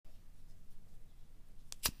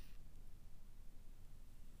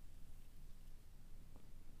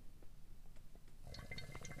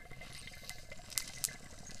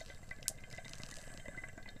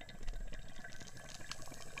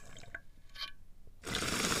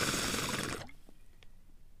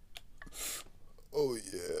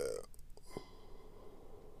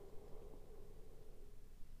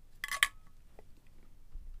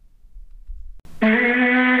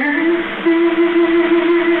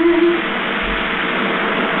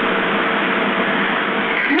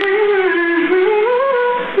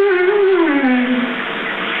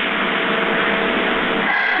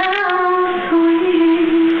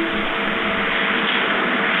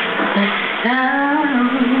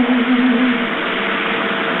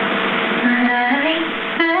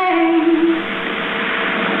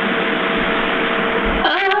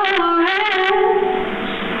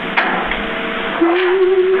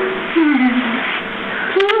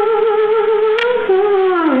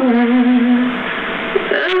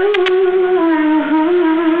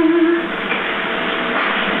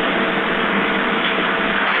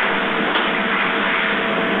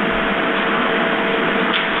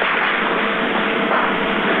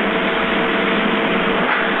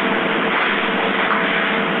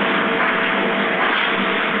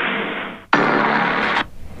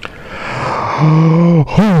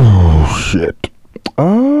Oh shit.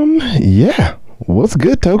 Yeah. What's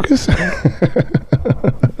good, Tokus?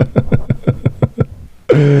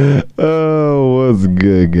 Oh, what's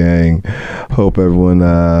good, gang? Hope everyone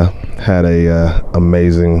had a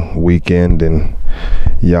amazing weekend and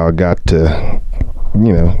y'all got to,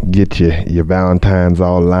 get your Valentine's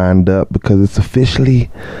all lined up because it's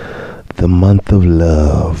officially the month of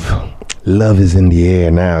love. Love is in the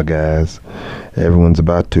air now, guys. Everyone's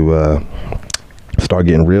about to start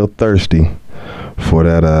getting real thirsty for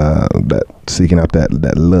that seeking out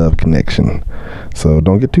that love connection. So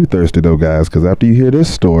don't get too thirsty though, guys, because after you hear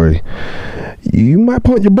this story, you might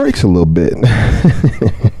pump your brakes a little bit.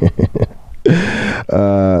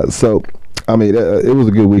 So I mean, it was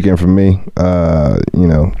a good weekend for me.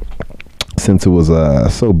 Since it was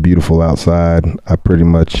so beautiful outside, I pretty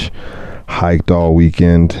much hiked all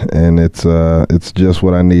weekend, and it's just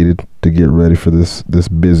what I needed to get ready for this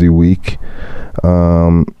busy week.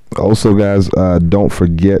 Also, guys, don't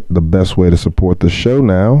forget the best way to support the show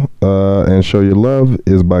now and show your love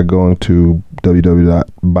is by going to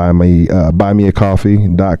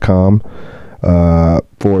www.buymeacoffee.com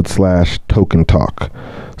 /token talk.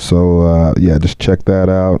 So just check that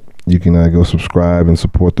out. You can go subscribe and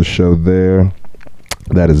support the show there.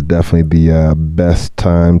 That is definitely the best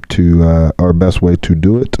time to or best way to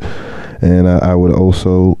do it. And I would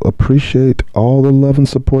also appreciate all the love and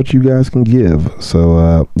support you guys can give.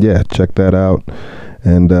 So, check that out.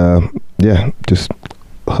 And, just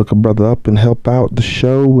hook a brother up and help out the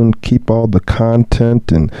show and keep all the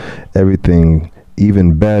content and everything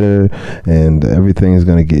even better. And everything is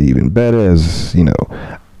going to get even better as,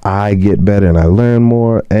 I get better and I learn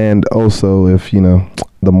more. And also, if,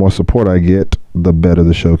 the more support I get, the better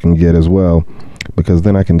the show can get as well. Because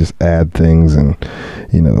then I can just add things and,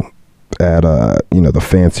 add the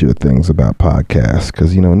fancier things about podcasts,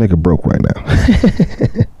 because a nigga broke right now.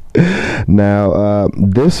 Now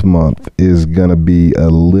this month is gonna be a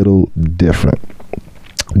little different.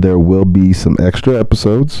 There will be some extra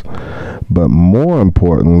episodes, but more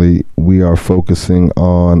importantly, we are focusing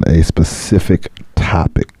on a specific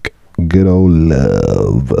topic: good old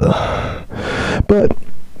love, but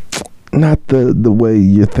not the way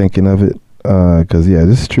you're thinking of it. Cause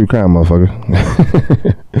this is true crime, motherfucker.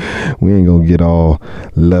 We ain't gonna get all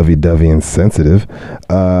lovey-dovey and sensitive.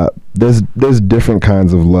 There's different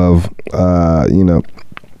kinds of love.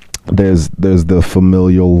 There's the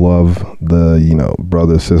familial love, the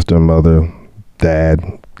brother, sister, mother, dad.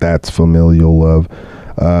 That's familial love.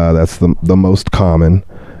 That's the most common.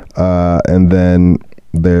 And then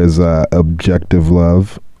there's objective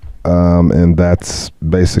love, and that's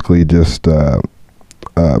basically just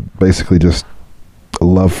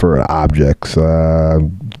love for objects,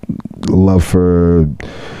 love for,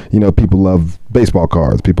 people love baseball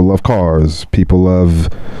cards, people love cars, people love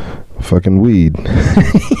fucking weed.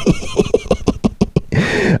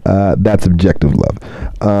 That's objective love.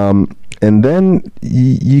 And then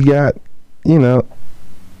you got,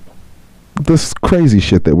 this crazy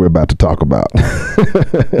shit that we're about to talk about.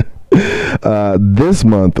 This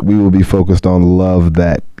month we will be focused on love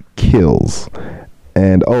that kills.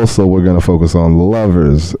 And also we're going to focus on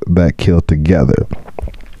lovers that kill together.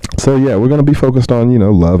 So we're going to be focused on,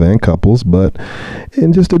 love and couples, but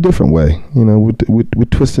in just a different way. We're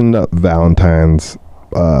twisting up Valentine's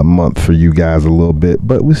month for you guys a little bit,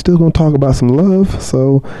 but we're still going to talk about some love.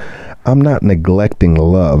 So I'm not neglecting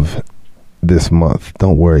love this month.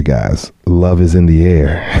 Don't worry, guys. Love is in the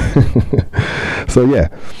air. So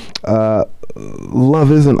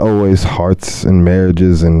love isn't always hearts and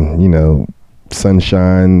marriages and,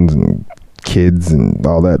 sunshine and kids and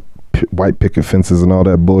all that white picket fences and all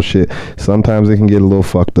that bullshit. Sometimes it can get a little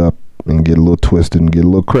fucked up and get a little twisted and get a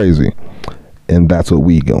little crazy, and that's what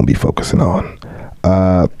we gonna be focusing on.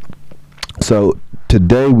 So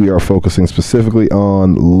today we are focusing specifically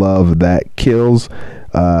on love that kills.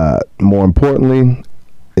 More importantly,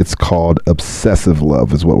 it's called obsessive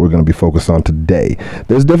love is what we're going to be focused on today.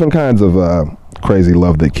 There's different kinds of crazy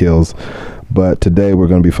love that kills. But today we're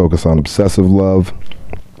going to be focused on obsessive love.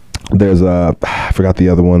 There's I forgot the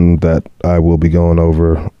other one that I will be going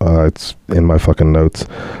over. It's in my fucking notes.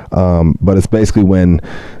 But it's basically when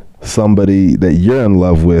somebody that you're in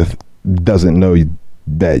love with doesn't know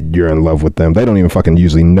that you're in love with them. They don't even fucking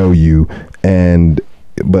usually know you,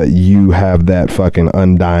 but you have that fucking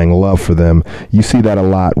undying love for them. You see that a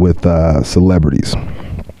lot with celebrities.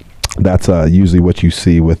 That's usually what you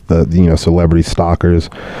see with the celebrity stalkers.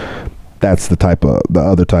 That's the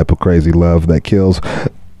other type of crazy love that kills,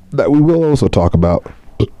 that we will also talk about.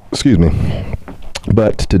 Excuse me.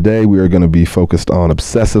 But today we are going to be focused on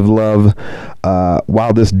obsessive love.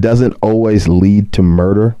 While this doesn't always lead to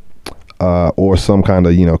murder or some kind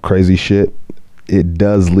of crazy shit, it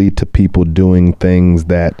does lead to people doing things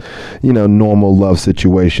that normal love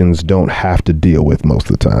situations don't have to deal with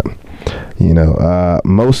most of the time.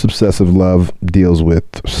 Most obsessive love deals with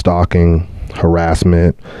stalking,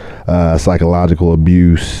 harassment, psychological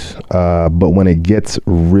abuse, but when it gets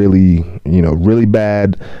really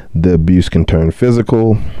bad, the abuse can turn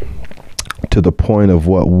physical, to the point of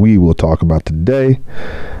what we will talk about today: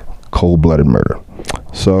 cold-blooded murder.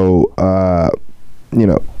 So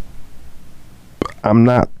I'm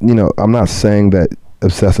not saying that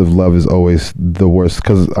obsessive love is always the worst,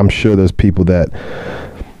 because I'm sure there's people that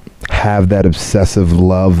have that obsessive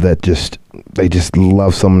love that they just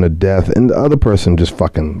love someone to death, and the other person just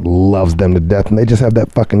fucking loves them to death, and they just have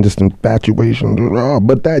that fucking just infatuation.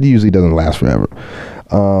 But that usually doesn't last forever.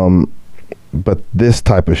 But this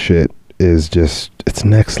type of shit is it's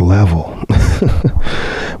next level.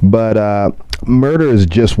 But murder is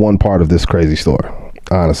just one part of this crazy story.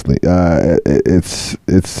 Honestly, it's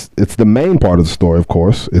the main part of the story, of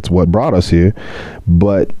course. It's what brought us here.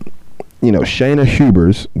 But Shayna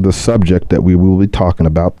Hubers, the subject that we will be talking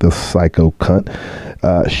about, the psycho cunt,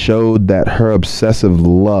 showed that her obsessive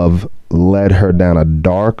love led her down a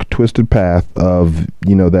dark, twisted path of,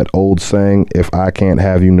 that old saying, if I can't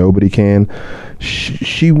have you, nobody can.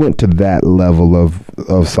 She went to that level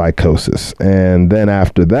of psychosis. And then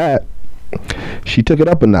after that, she took it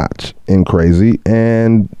up a notch in crazy.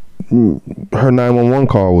 And her 911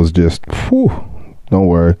 call was just, whew, don't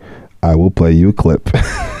worry, I will play you a clip.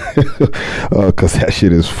 Because that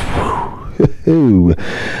shit is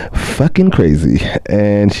fucking crazy.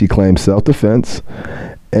 And she claimed self-defense,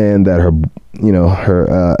 and that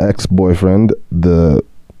her ex-boyfriend, the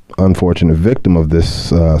unfortunate victim of this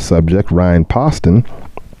subject, Ryan Poston,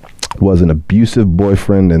 was an abusive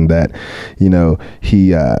boyfriend, and that he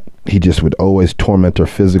just would always torment her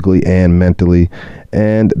physically and mentally.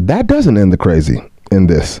 And that doesn't end the crazy in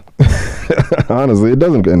this. Honestly, it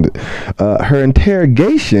doesn't end it. Her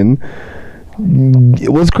interrogation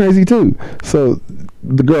was crazy too. So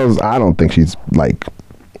the girl's, I don't think she's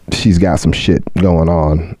got some shit going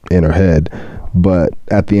on in her head, but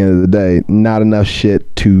at the end of the day, not enough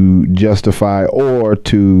shit to justify or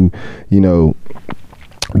to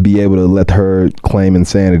be able to let her claim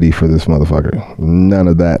insanity for this motherfucker. None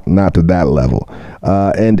of that, not to that level.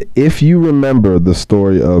 And if you remember the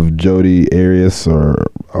story of Jodi Arias, or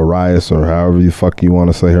Arias, or however the fuck you want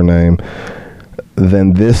to say her name,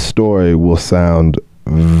 then this story will sound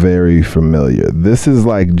very familiar. This is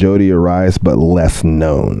like Jodi Arias, but less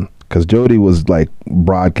known, because Jodi was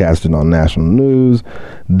broadcasted on national news.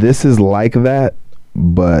 This is like that,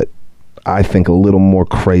 but I think a little more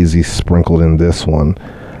crazy sprinkled in this one.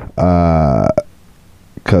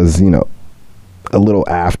 Because a little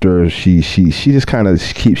after, she just kind of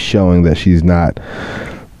keeps showing that she's not,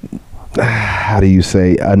 how do you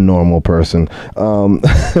say, a normal person.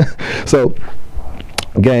 So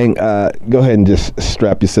gang, go ahead and just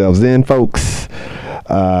strap yourselves in, folks,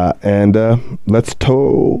 and let's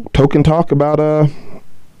token talk about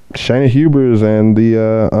Shayna Hubers and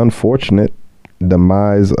the unfortunate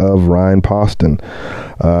demise of Ryan Poston.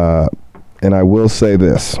 And I will say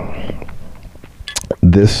this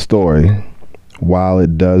story, while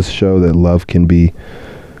it does show that love can be,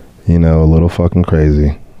 a little fucking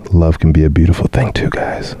crazy, love can be a beautiful thing too,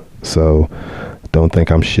 guys. So don't think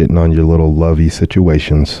I'm shitting on your little lovey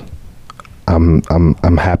situations. I'm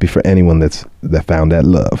happy for anyone that found that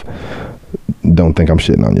love. Don't think I'm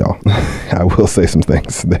shitting on y'all. I will say some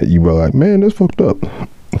things that you were like, man, that's fucked up.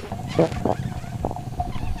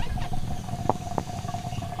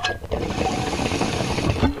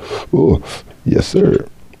 Oh, yes, sir.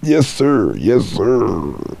 Yes, sir. Yes,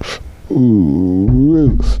 sir.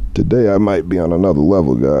 Ooh, today I might be on another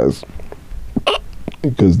level, guys,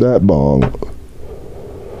 because that bowl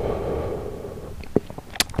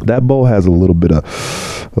has a little bit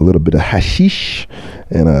of hashish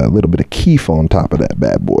and a little bit of keef on top of that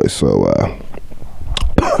bad boy. So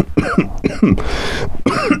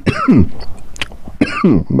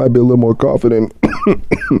Might be a little more confident.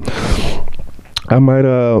 I might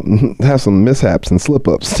have some mishaps and slip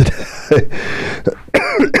ups today.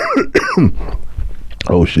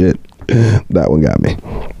 Oh shit, that one got me.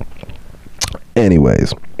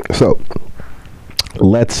 Anyways, so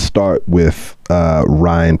let's start with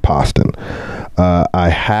Ryan Poston. I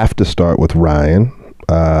have to start with Ryan,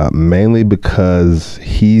 mainly because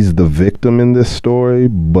he's the victim in this story,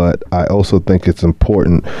 but I also think it's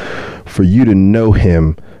important for you to know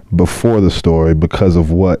him before the story because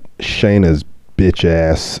of what Shayna's bitch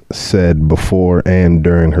ass said before and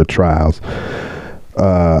during her trials.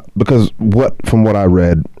 Because from what I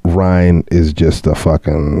read, Ryan is just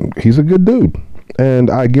he's a good dude. And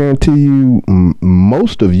I guarantee you,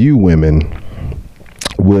 most of you women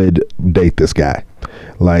would date this guy.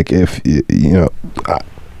 Like, if,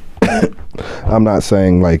 I'm not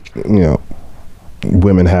saying, like,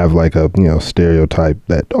 women have, like, a, stereotype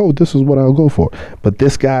that, oh, this is what I'll go for. But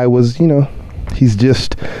this guy was, he's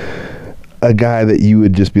just a guy that you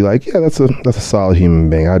would just be like, yeah, that's a solid human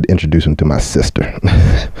being. I'd introduce him to my sister.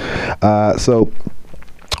 So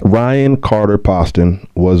Ryan Carter Poston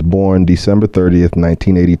was born December 30th,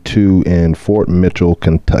 1982 in Fort Mitchell,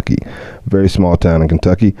 Kentucky. Very small town in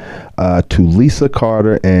Kentucky, to Lisa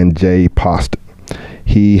Carter and Jay Poston.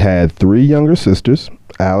 He had 3 younger sisters,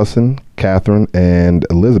 Allison, Catherine, and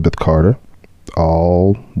Elizabeth Carter,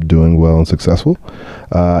 all doing well and successful.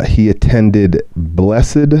 He attended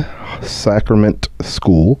Blessed Sacrament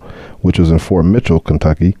School, which was in Fort Mitchell,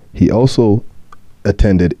 Kentucky. He also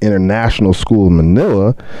attended International School of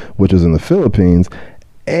Manila, which is in the Philippines,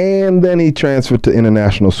 and then he transferred to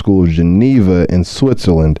International School of Geneva in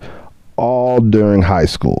Switzerland, all during high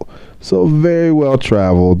school. So very well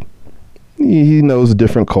traveled. He knows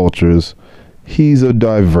different cultures. He's a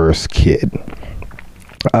diverse kid.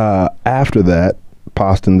 After that,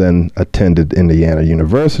 Poston then attended Indiana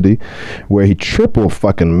University, where he triple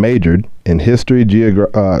fucking majored in history,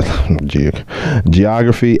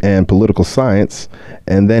 geography, and political science.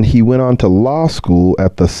 And then he went on to law school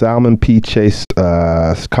at the Salmon P. Chase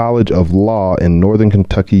College of Law in Northern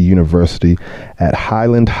Kentucky University at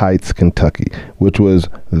Highland Heights, Kentucky, which was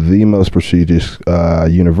the most prestigious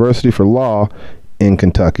university for law in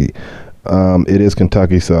Kentucky. It is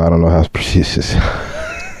Kentucky, so I don't know how prestigious.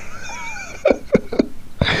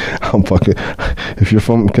 I'm fucking. If you're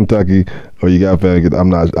from Kentucky or you got family,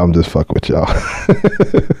 I'm just fucking with y'all.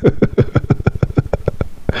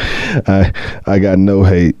 I got no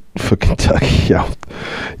hate for Kentucky.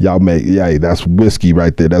 Y'all make, yeah, that's whiskey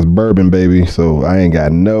right there. That's bourbon, baby. So I ain't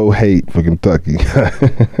got no hate for Kentucky. They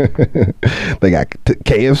got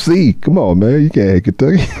KFC. Come on, man. You can't hate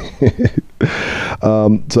Kentucky.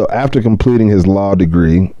 So after completing his law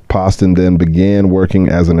degree, Poston then began working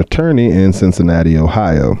as an attorney in Cincinnati,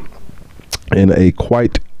 Ohio, and a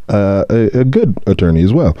quite a good attorney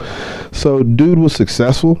as well. So dude was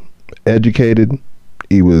successful, educated.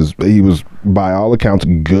 He was by all accounts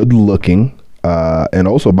good looking, and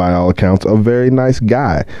also by all accounts a very nice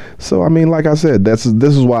guy. So I mean, like I said, this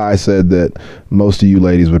is why I said that most of you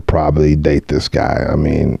ladies would probably date this guy. I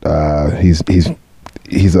mean, he's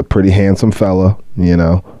a pretty handsome fella, you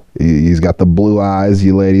know. He's got the blue eyes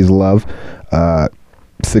you ladies love.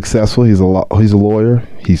 Successful. He's a lawyer.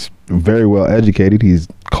 He's very well educated. He's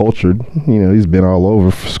cultured. You know, he's been all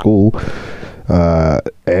over for school.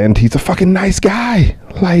 And he's a fucking nice guy.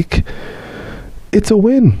 Like, it's a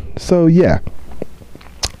win. So yeah,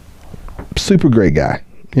 super great guy,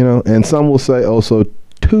 you know. And some will say also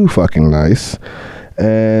too fucking nice.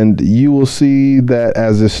 And you will see that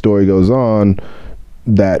as this story goes on,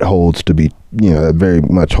 that holds to be, you know, that very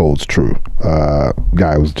much holds true.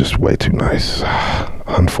 Guy was just way too nice.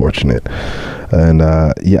 Unfortunate. And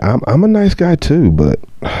yeah, I'm a nice guy too, but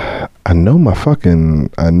I know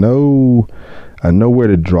where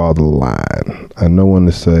to draw the line. I know when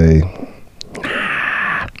to say,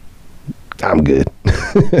 I'm good.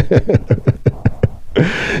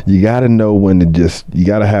 You gotta know when to you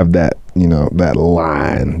gotta have that, you know, that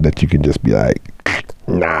line that you can just be like,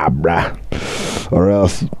 nah, bruh. Or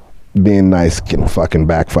else being nice can fucking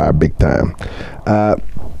backfire big time.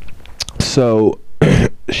 So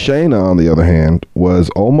Shayna, on the other hand, was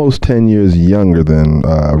almost 10 years younger than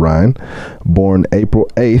Ryan, born April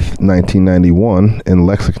 8th, 1991 in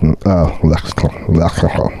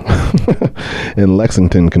in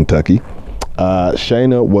Lexington, Kentucky.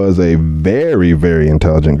 Shayna was a very, very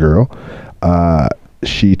intelligent girl.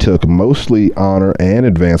 She took mostly honor and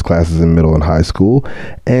advanced classes in middle and high school,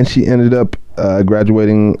 and she ended up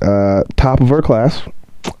graduating top of her class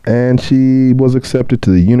and she was accepted to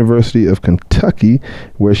the University of Kentucky,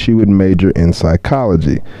 where she would major in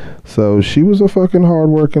psychology. So she was a fucking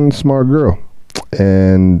hardworking, smart girl.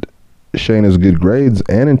 And Shayna's good grades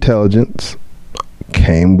and intelligence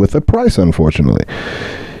came with a price, unfortunately.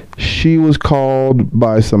 She was called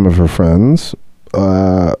by some of her friends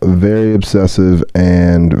very obsessive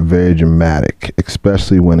and very dramatic,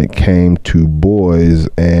 especially when it came to boys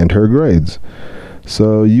and her grades.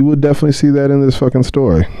 So you would definitely see that in this fucking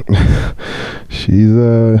story. She's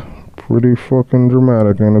pretty fucking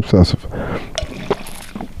dramatic and obsessive.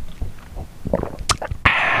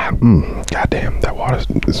 Goddamn, that water,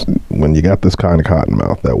 when you got this kind of cotton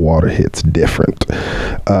mouth, that water hits different.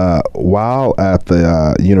 While at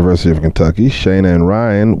the University of Kentucky, Shayna and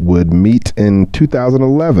Ryan would meet in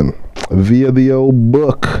 2011 via the old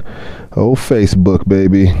Facebook,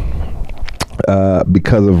 baby.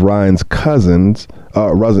 Because of Ryan's cousin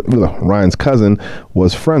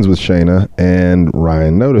was friends with Shayna, and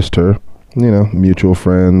Ryan noticed her. Mutual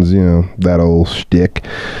friends, that old shtick.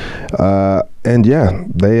 And yeah,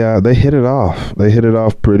 they hit it off. They hit it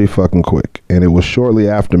off pretty fucking quick. And it was shortly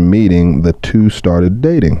after meeting the two started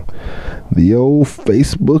dating. The old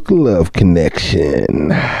Facebook love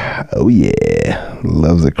connection. Oh yeah,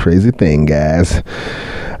 love's a crazy thing, guys.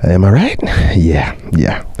 Am I right? Yeah.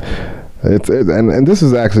 And this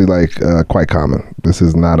is actually like quite common. This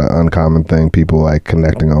is not an uncommon thing. People like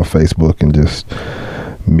connecting on Facebook and just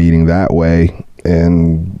meeting that way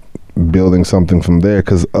and building something from there,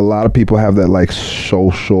 because a lot of people have that like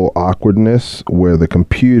social awkwardness where the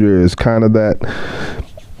computer is kind of that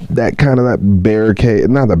barricade,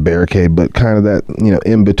 not the barricade, but kind of that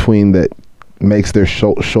in between that makes their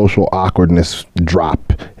social awkwardness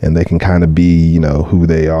drop, and they can kind of be who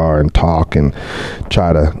they are and talk and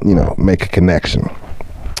try to make a connection.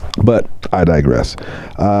 But I digress.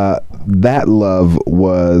 That love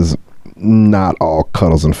was not all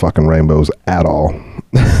cuddles and fucking rainbows at all.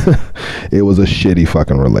 It was a shitty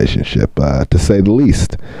fucking relationship, to say the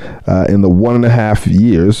least. In the 1.5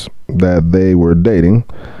 years that they were dating,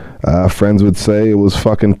 friends would say it was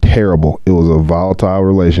fucking terrible. It was a volatile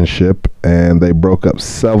relationship, and they broke up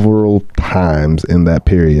several times in that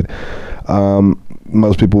period.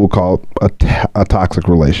 Most people would call it a toxic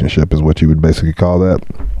relationship, is what you would basically call that.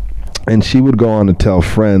 And she would go on to tell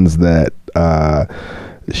friends that the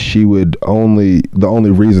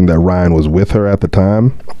only reason that Ryan was with her at the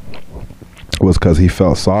time was because he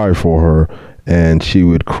felt sorry for her, and she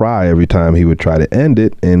would cry every time he would try to end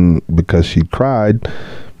it, and because she cried,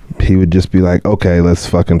 he would just be like, okay, let's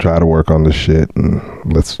fucking try to work on this shit, and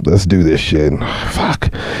let's do this shit.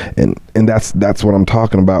 Fuck. And that's what I'm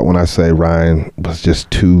talking about when I say Ryan was just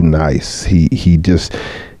too nice. He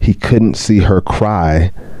couldn't see her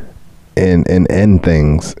cry and end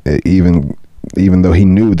things, even though he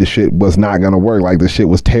knew the shit was not gonna work. Like, the shit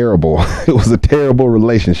was terrible. It was a terrible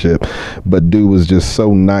relationship, but dude was just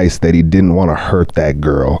so nice that he didn't want to hurt that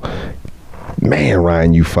girl. Man,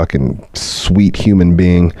 Ryan, you fucking sweet human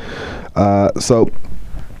being. So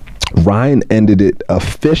Ryan ended it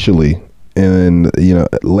officially in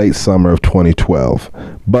late summer of 2012,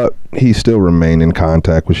 but he still remained in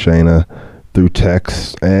contact with Shayna through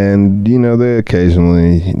text, and they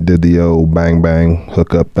occasionally did the old bang bang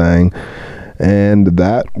hookup thing, and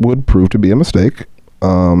that would prove to be a mistake.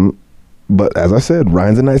 But as I said,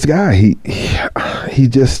 Ryan's a nice guy. He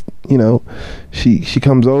just she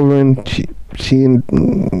comes over and she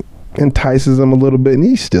entices him a little bit, and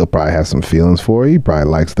he still probably has some feelings for her. He probably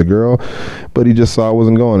likes the girl, but he just saw it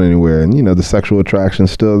wasn't going anywhere, and the sexual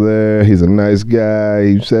attraction's still there. He's a nice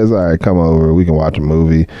guy. He says, all right, come over, we can watch a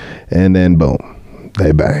movie, and then boom,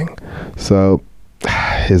 they bang. So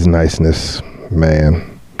his niceness,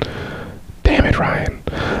 man, damn it, Ryan.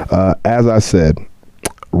 As I said,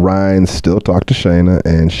 Ryan still talked to Shayna,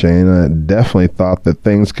 and Shayna definitely thought that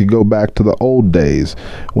things could go back to the old days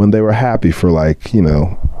when they were happy for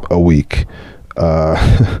a week. But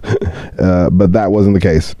that wasn't the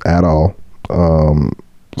case at all.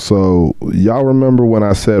 So y'all remember when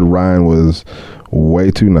I said Ryan was way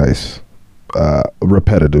too nice,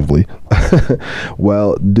 repetitively?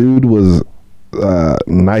 Well, dude was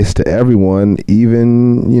nice to everyone,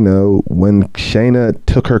 even when Shayna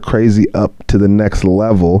took her crazy up to the next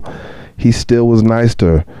level, he still was nice to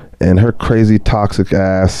her, and her crazy toxic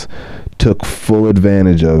ass took full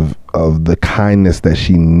advantage of the kindness that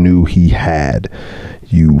she knew he had.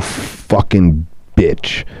 You fucking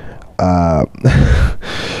bitch.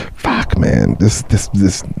 Fuck, man, this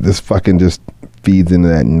fucking just feeds into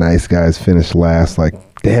that nice guys finish last. Like,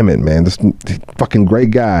 damn it, man, this fucking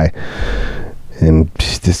great guy. And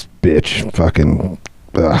this bitch fucking,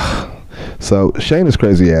 ugh. So Shayna's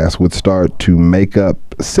crazy ass would start to make up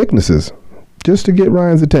sicknesses just to get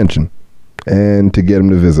Ryan's attention and to get him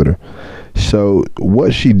to visit her. So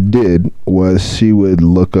what she did was she would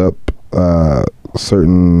look up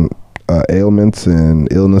certain ailments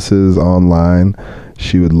and illnesses online.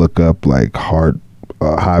 She would look up like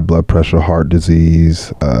high blood pressure, heart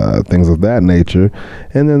disease, things of that nature,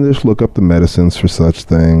 and then just look up the medicines for such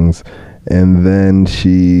things. And then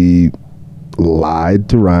she lied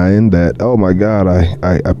to Ryan that, oh my God,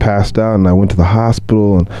 I passed out and I went to the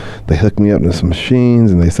hospital and they hooked me up to some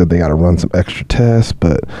machines and they said they got to run some extra tests,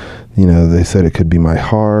 but they said it could be my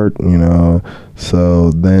heart,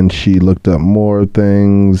 So then she looked up more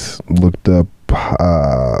things, looked up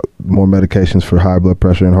more medications for high blood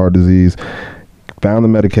pressure and heart disease, found the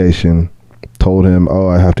medication, told him, oh,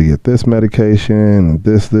 I have to get this medication,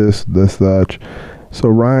 this, such. So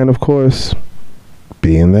Ryan, of course,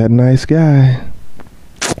 being that nice guy,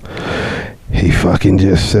 he fucking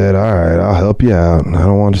just said, all right, I'll help you out. I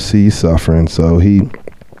don't want to see you suffering. So he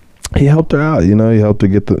helped her out, he helped her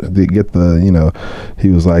get the, he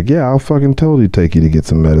was like, yeah, I'll fucking totally take you to get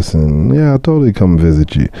some medicine. Yeah, I'll totally come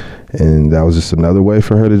visit you. And that was just another way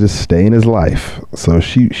for her to just stay in his life. So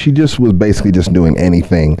she just was basically just doing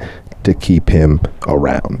anything to keep him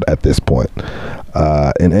around at this point.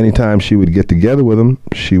 And anytime she would get together with him,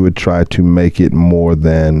 she would try to make it more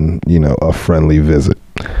than, a friendly visit.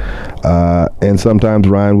 And sometimes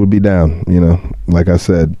Ryan would be down, like I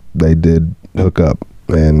said, they did hook up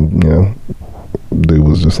and, dude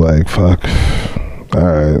was just like, fuck, all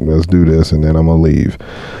right, let's do this. And then I'm going to leave.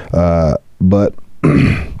 But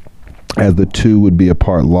as the two would be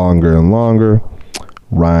apart longer and longer,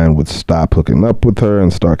 Ryan would stop hooking up with her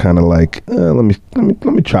and start kind of like, let me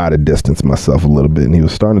try to distance myself a little bit. And he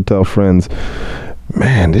was starting to tell friends,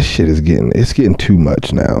 man, this shit is getting too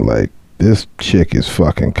much now. Like, this chick is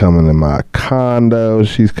fucking coming to my condo.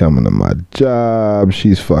 She's coming to my job.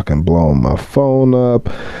 She's fucking blowing my phone up.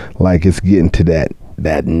 Like, it's getting to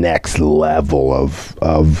that next level of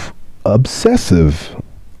obsessive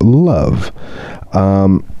love.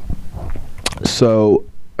 So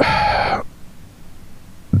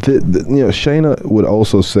Shayna would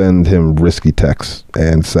also send him risky texts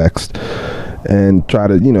and sext and try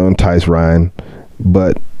to, entice Ryan.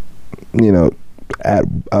 But, at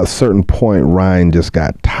a certain point, Ryan just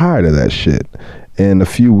got tired of that shit. And a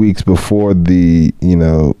few weeks before the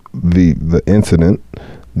incident,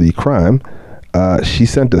 the crime, she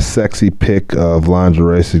sent a sexy pic of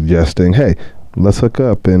lingerie suggesting, hey, let's hook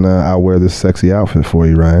up and I'll wear this sexy outfit for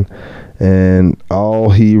you, Ryan. And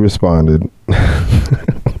all he responded,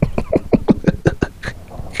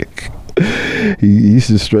 he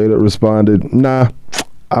just straight up responded, nah,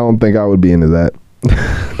 I don't think I would be into that.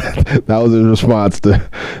 That was his response to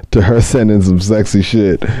her sending some sexy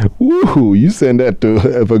shit. Woohoo, you send that to,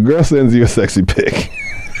 if a girl sends you a sexy pic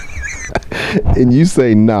and you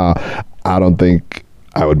say, nah, I don't think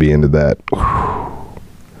I would be into that.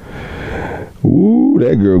 Ooh,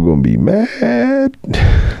 that girl gonna be mad.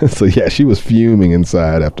 So yeah, she was fuming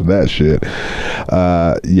inside after that shit.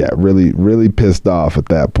 Yeah, really, really pissed off at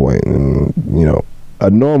that point. And a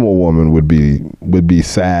normal woman would be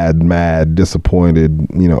sad, mad, disappointed,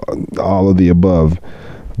 all of the above.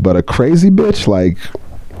 But a crazy bitch like,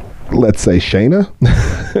 let's say Shayna,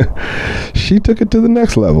 she took it to the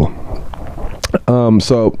next level.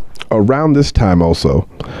 So around this time also,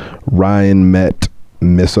 Ryan met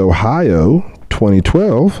Miss Ohio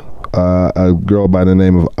 2012, a girl by the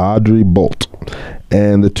name of Audrey Bolt.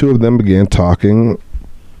 And the two of them began talking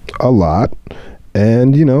a lot.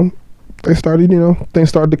 And, things started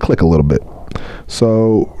to click a little bit.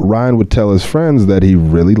 So Ryan would tell his friends that he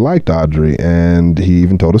really liked Audrey, and he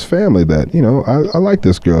even told his family that, I like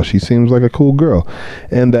this girl. She seems like a cool girl.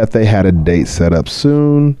 And that they had a date set up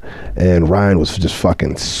soon. And Ryan was just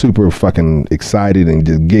fucking super fucking excited and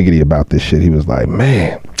just giggity about this shit. He was like,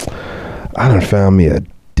 man, I done found me a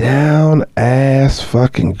down ass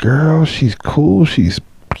fucking girl. She's cool. She's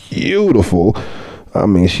beautiful. I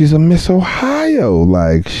mean, she's a Miss Ohio.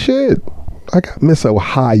 Like, shit. I got Miss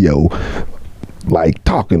Ohio, like,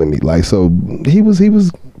 talking to me. Like, so he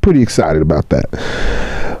was pretty excited about that.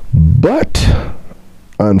 But,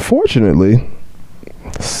 unfortunately,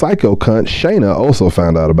 psycho cunt Shayna also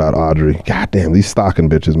found out about Audrey. Goddamn, these stalking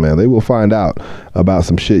bitches, man. They will find out about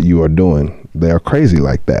some shit you are doing. They are crazy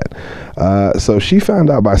like that. So she found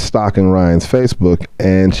out by stalking Ryan's Facebook,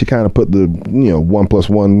 and she kind of put the, 1 +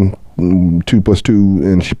 1, 2 + 2,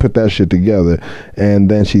 and she put that shit together. And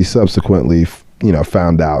then she subsequently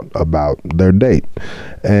found out about their date.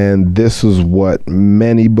 And this is what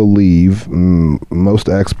many believe, most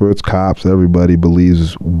experts, cops, everybody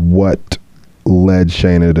believes what led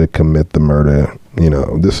Shayna to commit the murder.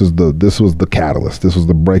 This was the catalyst. This was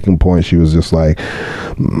the breaking point. She was just like,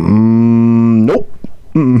 nope,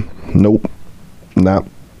 nope, nah,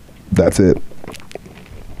 that's it.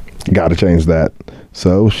 Got to change that.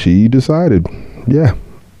 So she decided, yeah,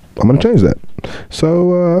 I'm gonna change that.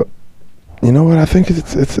 So you know what? I think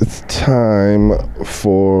it's time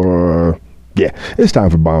for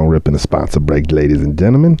bong ripping a sponsor break, ladies and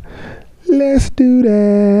gentlemen. Let's do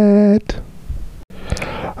that.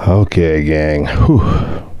 Okay, gang. Whew.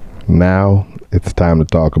 Now it's time to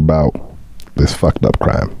talk about this fucked up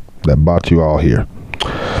crime that brought you all here.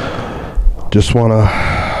 Just wanna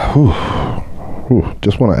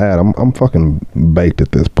add, I'm fucking baked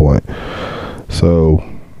at this point. So,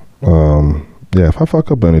 if I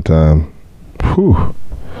fuck up anytime,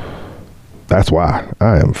 that's why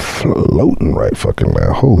I am floating right fucking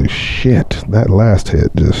now. Holy shit, that last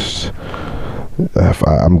hit just.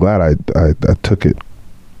 I'm glad I took it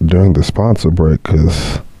during the sponsor break,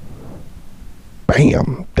 because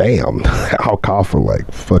damn, I'll cough for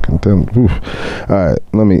like fucking 10. All right,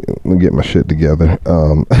 let me get my shit together.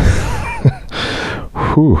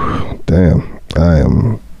 Damn, I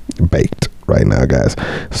am baked right now, guys.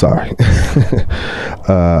 Sorry.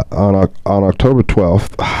 On October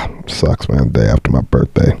 12th, sucks, man, day after my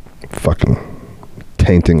birthday. Fucking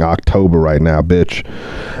tainting October right now, bitch.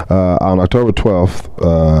 On October 12th,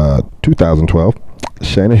 2012,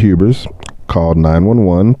 Shayna Hubers called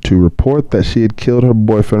 911 to report that she had killed her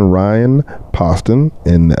boyfriend Ryan Poston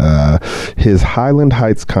in his Highland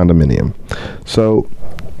Heights condominium. So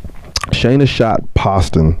Shayna shot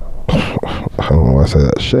Poston. I don't know why I say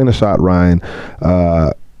that. Shayna shot Ryan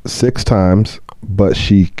 6 times, but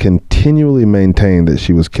she continually maintained that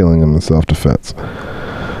she was killing him in self-defense.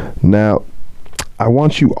 Now, I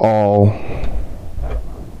want you all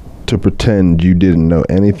to pretend you didn't know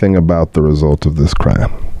anything about the result of this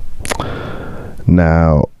crime.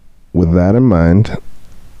 Now, with that in mind,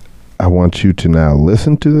 I want you to now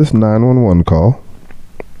listen to this 911 call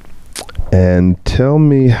and tell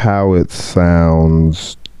me how it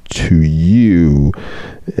sounds to you.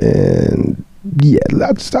 And yeah,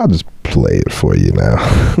 I'll just play it for you now.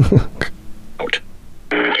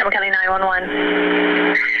 Campbell County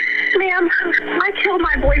 911. Ma'am, I killed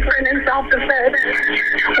my boyfriend in self-defense.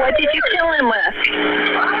 What did you kill him with?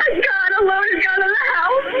 A loaded gun in the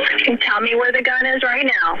house. Can you tell me where the gun is right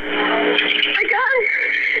now? The gun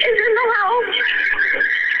is in the house.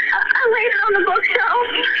 I laid it on the bookshelf.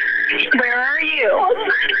 Where are you?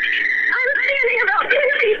 I'm standing about 10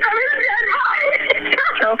 feet from his dead body.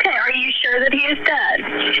 Okay, are you sure that he is dead?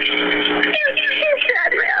 He's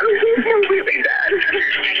dead, ma'am. He's completely dead.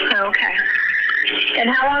 Okay. And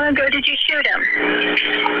how long ago did you shoot him?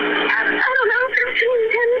 I don't know,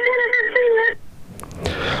 10 minutes.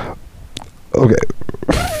 Okay,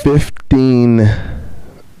 15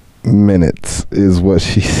 minutes is what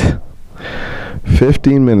she said.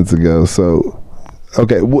 15 minutes ago. So,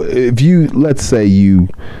 okay, if you, let's say you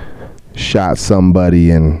shot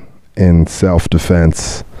somebody in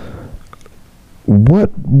self-defense,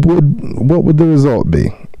 what would the result be?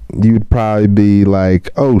 You'd probably be like,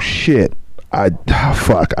 oh shit, I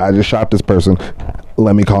just shot this person.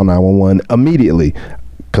 Let me call 911 immediately,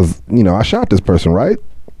 because I shot this person, right?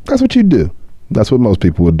 That's what you do. That's what most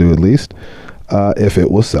people would do, at least. If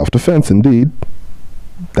it was self-defense, indeed,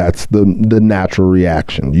 that's the natural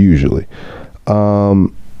reaction usually.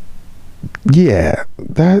 That's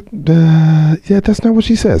not what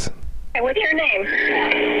she says. Hey, what's your name?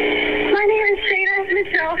 My name is Shayna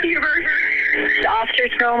Michelle Hubers. The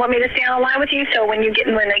officers don't want me to stay on the line with you, so when they get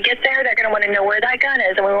there, they're going to want to know where that gun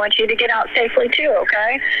is, and we want you to get out safely too,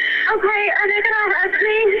 okay? Okay, are they going to arrest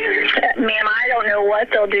me? Ma'am, I don't know what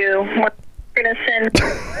they'll do. We're going to send...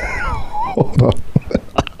 Hold on.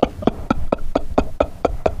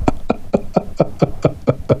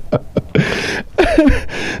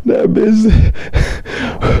 That bitch.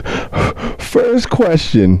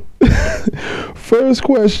 First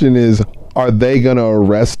question is, are they gonna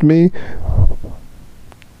arrest me?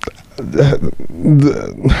 That's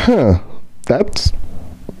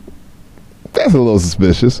a little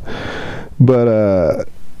suspicious. But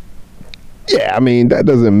yeah, I mean, that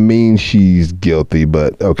doesn't mean she's guilty,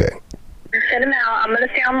 but okay. Send him out. I'm going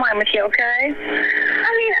to stay online with you, okay? I mean,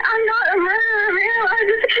 I'm not a murderer, man. I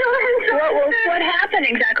just killed him. What happened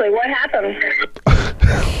exactly? What happened?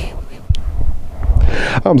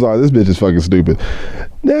 I'm sorry, this bitch is fucking stupid.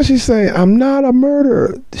 Now she's saying, I'm not a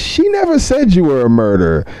murderer. She never said you were a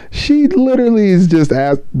murderer. She literally is just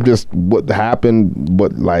asked just what happened,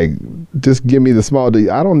 just give me the small D.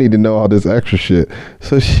 I don't need to know all this extra shit.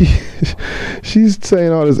 So she's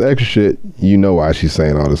saying all this extra shit. You know why she's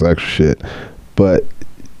saying all this extra shit. But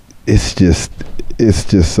it's just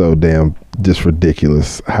so damn just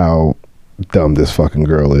ridiculous how dumb this fucking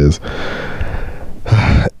girl is.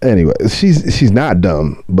 Anyway, she's not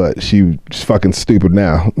dumb, but she's fucking stupid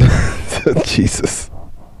now. Jesus.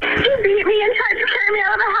 He beat me and tried to carry me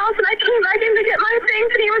out of the house, and I came back in to get my things,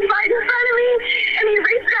 and he was right in front of me, and he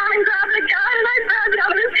reached down and grabbed the gun, and I grabbed it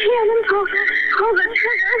out of his hand and pulled the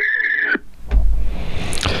trigger.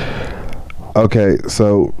 Okay,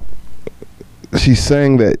 so she's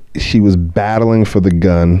saying that she was battling for the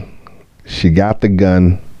gun. She got the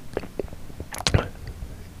gun,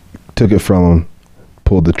 took it from him,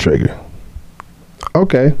 pulled the trigger.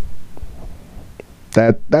 Okay.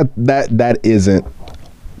 That's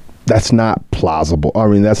not plausible. I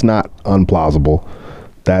mean, that's not unplausible.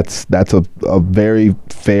 That's a very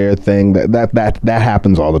fair thing that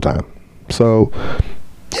happens all the time. So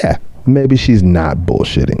yeah, maybe she's not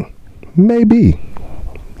bullshitting. Maybe.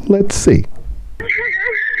 Let's see.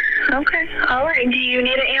 Okay. All right. Do you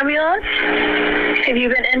need an ambulance? Have you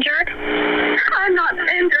been injured? I'm not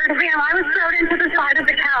injured, ma'am. I was thrown into the side of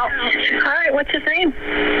the couch. All right. What's his name?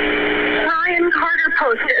 Ryan Carter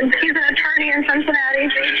Poston. He's an attorney in Cincinnati.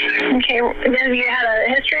 Okay. Have you had a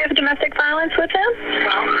history of domestic violence with him?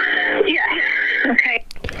 Yes. Okay.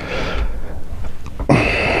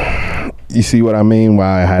 You see what I mean?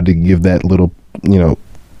 Why I had to give that little,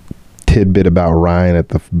 tidbit about Ryan at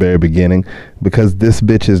the very beginning, because this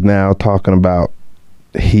bitch is now talking about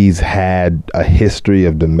he's had a history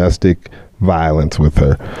of domestic violence with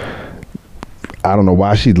her. I don't know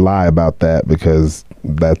why she'd lie about that, because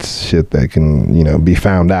that's shit that can, be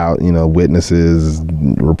found out, witnesses,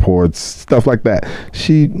 reports, stuff like that.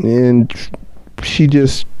 She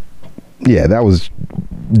just, that was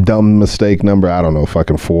dumb mistake number, I don't know,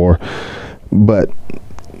 fucking 4. But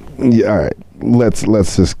yeah, all right, let's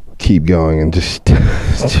just keep going and just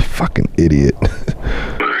fucking idiot.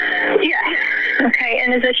 Yeah. Okay,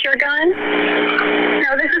 and is this your gun?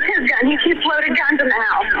 No, this is his gun. He keeps loaded guns in the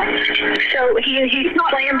house. So he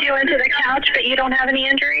slammed you into the couch, but you don't have any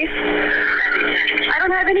injuries? I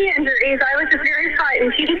don't have any injuries. I was just very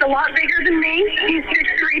frightened. He's a lot bigger than me. He's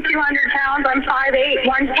 6'3", 200 pounds. I'm 5'8",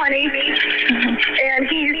 120. And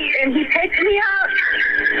he picked me up,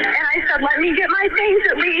 and I said, let me get my things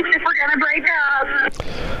at least if we're going to break up.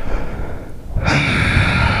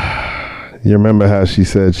 You remember how she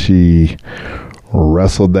said she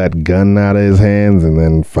wrestled that gun out of his hands and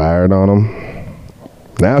then fired on him?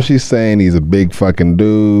 Now she's saying he's a big fucking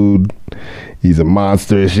dude. He's a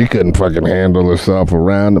monster. She couldn't fucking handle herself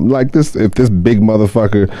around him. Like this, if this big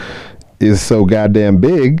motherfucker is so goddamn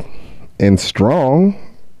big and strong,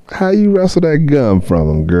 how you wrestle that gun from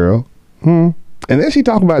him, girl? And then she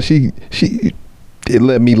talking about it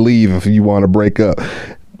let me leave if you want to break up.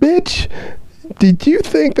 Bitch, did you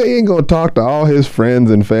think they ain't gonna talk to all his friends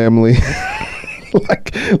and family?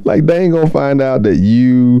 like they ain't gonna find out that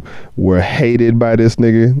you were hated by this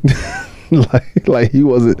nigga? like he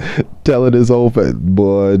wasn't telling his whole face,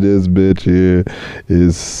 boy, this bitch here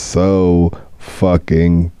is so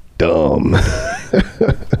fucking dumb. And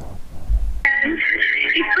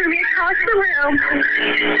he threw me across the room,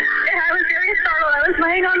 and I was very startled. I was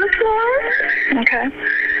laying on the floor. Okay.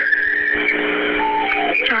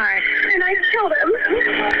 All right. And I killed him.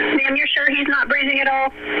 Ma'am, you're sure he's not breathing at all?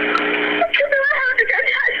 Because I have to go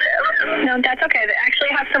touch him. No, that's okay. They actually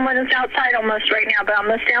have someone that's outside almost right now, but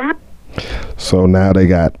almost down. So now they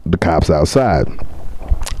got the cops outside.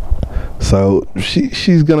 So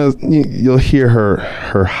she's gonna, you'll hear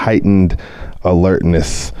her heightened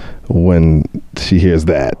alertness when she hears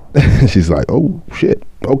that. She's like, oh shit,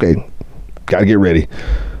 okay, gotta get ready.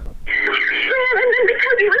 And then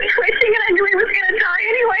because he was twitching and I knew he was going to die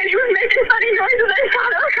anyway, and he was making funny noises, I shot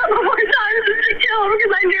him a couple more times just to kill him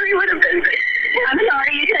because I knew he would have been. I'm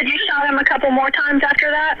sorry, you said you shot him a couple more times after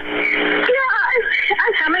that? Yeah.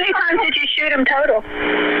 How many times did you shoot him total?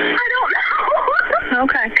 I don't know.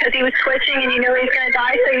 Okay, because he was twitching and you knew he was going to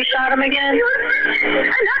die, so you shot him again?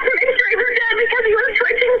 And not to make sure he was dead because he was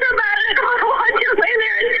twitching so bad and I don't want to lay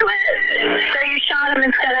there and twitch. So you shot him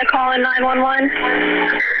instead of calling 911?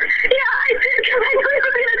 Yeah, I did, because I knew he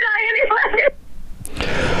was going to die anyway.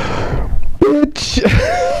 Bitch.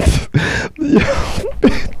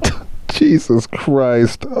 Jesus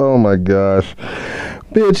Christ. Oh my gosh.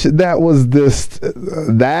 Bitch, that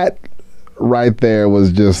right there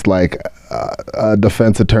was just like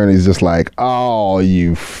defense attorney's just like, oh,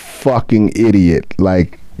 you fucking idiot.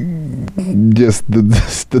 Like, just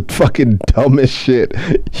the fucking dumbest shit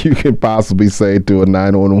you can possibly say to a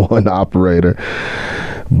 911 operator.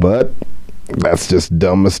 But that's just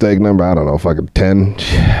dumb mistake number, I don't know, fucking 10.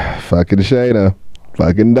 Fucking Shayna.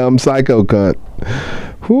 Fucking dumb psycho cunt.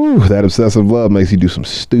 Whew, that obsessive love makes you do some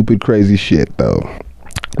stupid, crazy shit, though.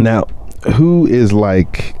 Now, who is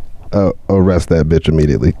like, arrest that bitch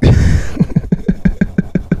immediately?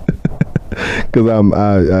 Because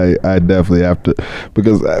I definitely have to,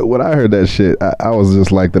 because when I heard that shit, I was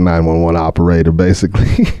just like the 911 operator,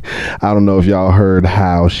 basically. I don't know if y'all heard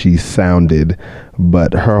how she sounded,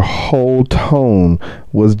 but her whole tone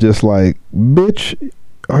was just like, bitch,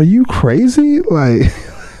 are you crazy? Like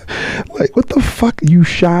what the fuck? You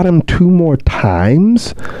shot him 2 more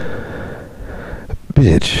times?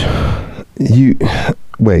 Bitch,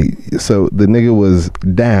 wait, so the nigga was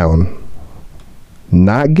down,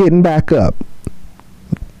 not getting back up.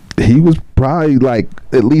 He was probably like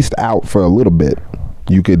at least out for a little bit.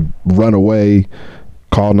 You could run away,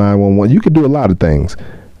 call 911. You could do a lot of things,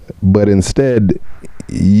 but instead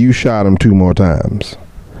you shot him 2 more times.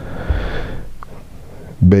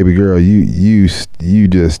 Baby girl, you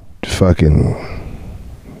just fucking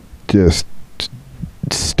just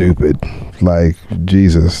stupid. Like,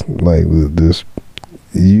 Jesus, like this,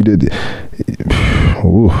 you did.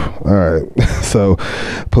 Ooh, all right. So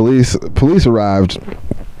police arrived,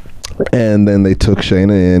 and then they took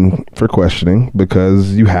Shayna in for questioning,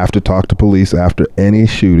 because you have to talk to police after any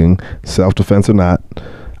shooting, self-defense or not.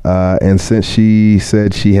 And since she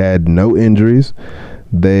said she had no injuries,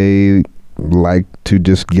 they like to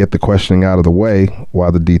just get the questioning out of the way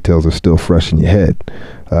while the details are still fresh in your head.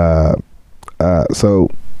 So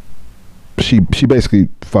she basically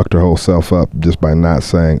fucked her whole self up just by not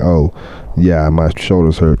saying, oh yeah, my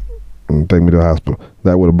shoulders hurt, take me to the hospital.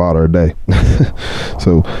 That would have bought her a day.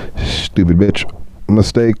 So stupid bitch.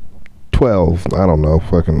 Mistake 12. I don't know,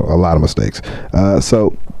 fucking a lot of mistakes.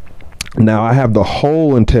 So now I have the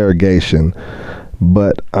whole interrogation,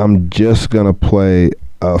 but I'm just gonna play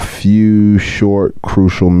a few short,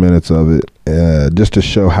 crucial minutes of it, just to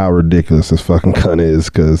show how ridiculous this fucking cunt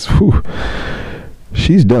is, because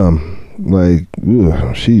she's dumb. Like,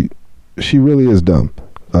 she really is dumb.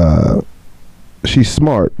 She's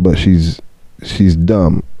smart, but she's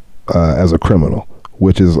dumb as a criminal,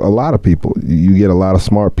 which is a lot of people. You get a lot of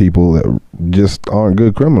smart people that just aren't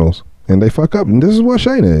good criminals, and they fuck up. And this is what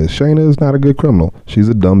Shayna is. Shayna is not a good criminal. She's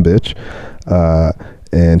a dumb bitch,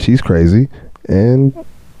 and she's crazy. And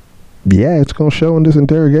yeah, it's gonna show in this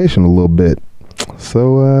interrogation a little bit.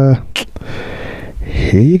 So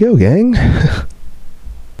here you go, gang. And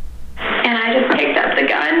I just picked up the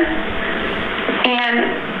gun, and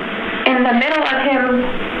in the middle of him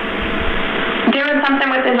doing something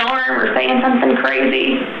with his arm or saying something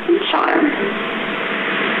crazy, shot him.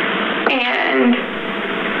 And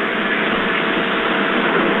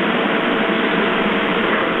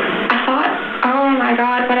I thought, oh my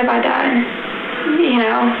God, what have I done? You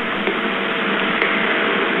know?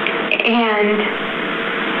 And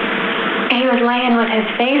he was laying with his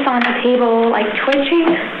face on the table, like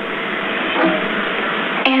twitching.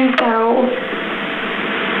 And so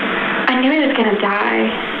I knew he was going to die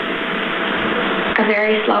a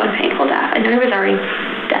very slow and painful death. I knew he was already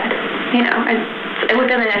dead, you know, and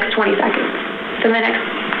within the next 20 seconds, within the next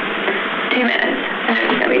 2 minutes, I knew he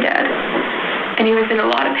was going to be dead. And he was in a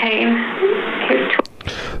lot of pain. He was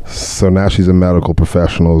so now she's a medical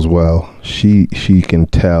professional as well. She can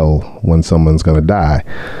tell when someone's going to die.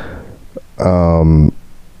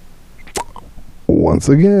 Once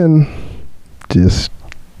again, just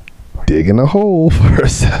digging a hole for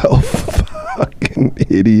herself. Fucking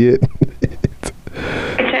idiot.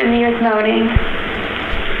 And he was moaning,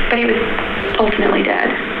 but he was ultimately dead.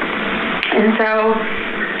 And so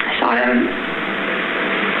I shot him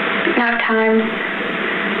enough times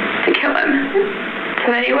to kill him so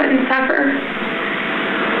that he wouldn't suffer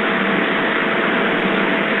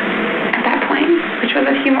at that point, which was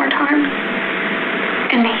a few more times.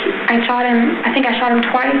 And I shot him, I think I shot him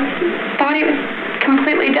twice, thought he was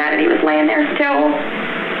completely dead, and he was laying there still,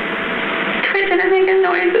 twitching and making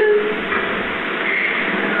noises.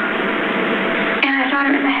 And I shot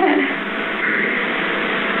him in the head.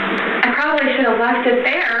 I probably should have left it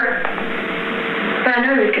there, but I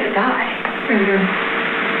knew he was going to die. Mm-hmm.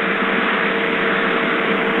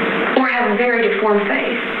 Or have a very deformed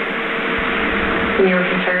face. And you were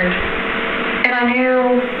concerned. And I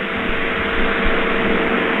knew,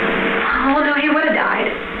 oh no, he would have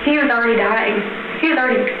died. He was already dying. He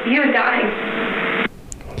was dying.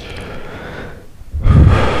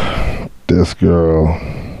 This girl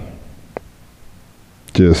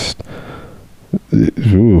just,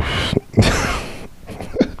 oof.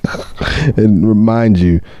 And remind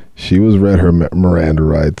you, she was read her Miranda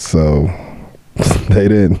rights, so they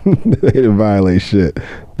didn't violate shit.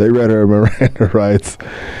 They read her Miranda rights,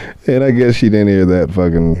 and I guess she didn't hear that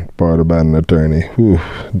fucking part about an attorney. Whew,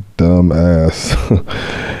 dumb ass.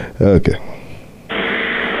 Okay.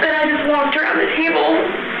 Then I just walked around the table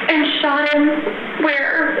and shot him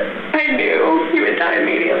where I knew he would die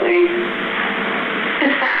immediately.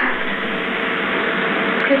 And fast.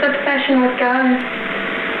 His obsession with guns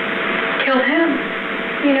killed him.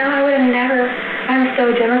 You know, I would have never, I'm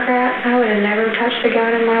so Democrat, I would have never touched a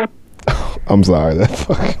gun in my life. I'm sorry, that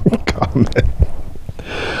fucking comment.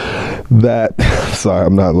 Sorry,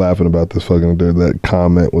 I'm not laughing about this fucking dude. That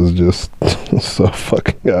comment was just so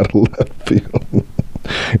fucking out of left field.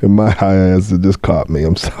 And my high ass, it just caught me.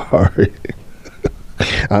 I'm sorry.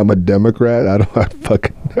 I'm a Democrat. I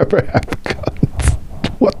fucking never have guns.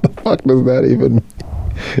 What the fuck does that even mean?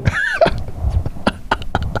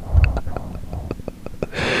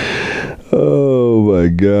 Oh my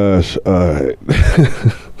gosh. Alright.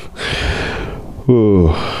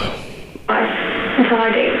 Until I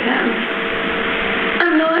dated him.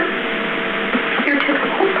 I'm not your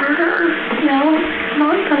typical murderer. No,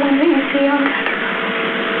 not someone that you see on Decker.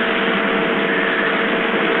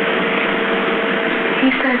 He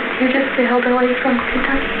said, you're just the hillbilly from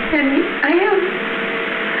Kentucky. And I am.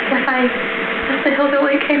 I guess just the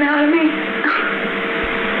hillbilly came out of me.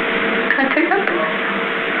 I took up.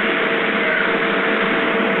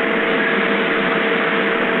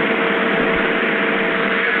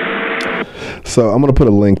 So I'm gonna put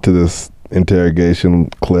a link to this interrogation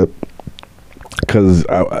clip because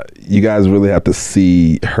you guys really have to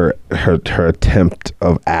see her attempt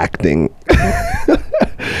of acting.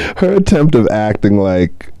 Her attempt of acting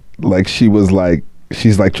like she's like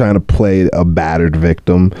trying to play a battered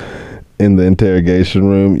victim in the interrogation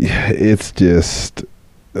room. It's just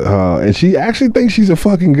and she actually thinks she's a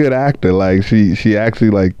fucking good actor. Like she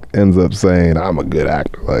actually like ends up saying, I'm a good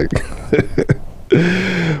actor. Like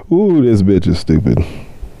ooh, this bitch is stupid. And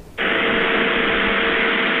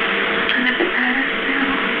if it matters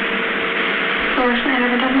now, it's the worst thing I've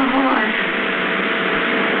ever done my whole life.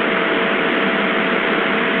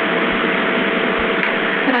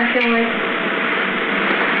 But I feel like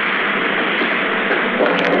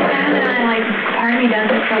part of me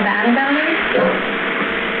doesn't feel bad about it.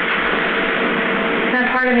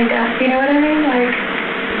 That part of me does, you know what I mean? Like,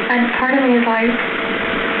 and part of me is like,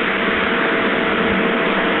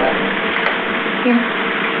 you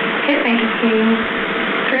hit me, you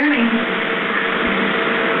threw me.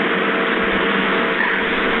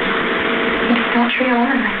 You just don't treat a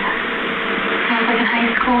woman like that. I was like in high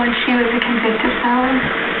school and she was a convicted felon.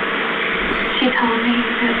 She told me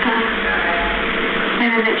that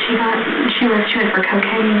women that she was for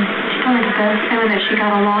cocaine. She told me that the women that she got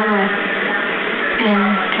along with in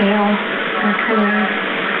jail or prison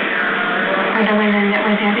are the women that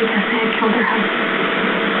were there because they had killed their husbands.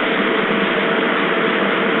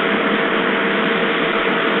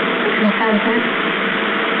 And said that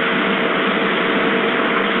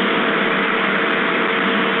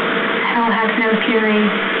hell has no fury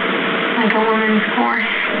like a woman's scorn.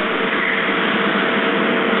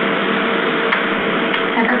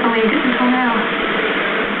 Never believed it until now.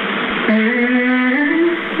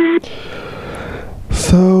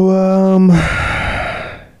 So,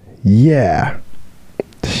 yeah.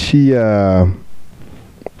 She, hell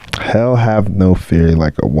have no fear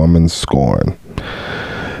like a woman's scorn.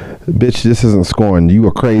 Bitch, this isn't scorn. You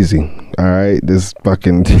are crazy. Alright? This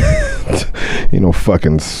fucking,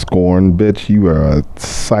 fucking scorn, bitch. You are a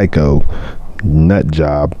psycho nut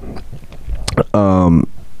job.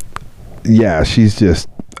 Yeah, she's just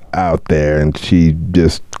out there and she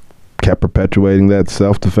just kept perpetuating that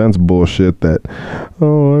self-defense bullshit that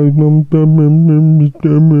I'm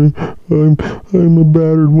a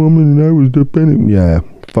battered woman and I was defending. Yeah,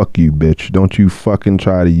 fuck you, bitch. Don't you fucking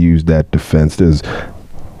try to use that defense. There's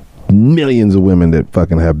millions of women that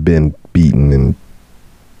fucking have been beaten and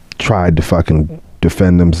tried to fucking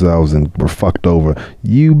defend themselves and were fucked over.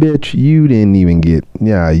 You bitch, you didn't even get,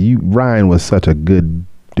 Ryan was such a good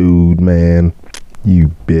dude, man.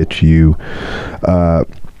 You bitch, you.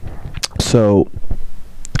 So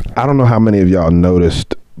I don't know how many of y'all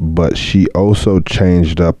noticed, but she also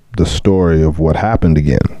changed up the story of what happened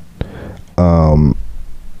again.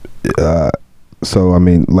 So I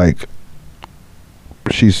mean, like,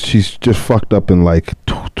 she's just fucked up in like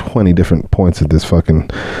 20 different points of this fucking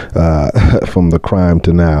from the crime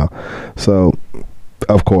to now. So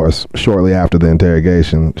Of course, shortly after the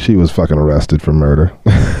interrogation, she was fucking arrested for murder.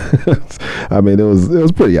 I mean, it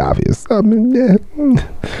was pretty obvious. I mean, yeah,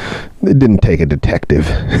 it didn't take a detective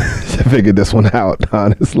to figure this one out.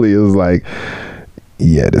 Honestly, it was like,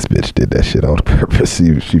 yeah, this bitch did that shit on purpose.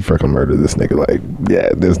 She fucking murdered this nigga. Like, yeah,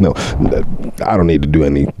 I don't need to do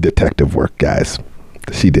any detective work, guys.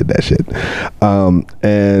 She did that shit.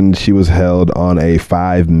 And she was held on a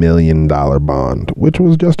 $5 million bond, which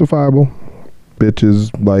was justifiable. Bitches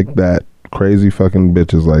like that, crazy fucking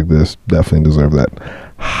bitches like this, definitely deserve that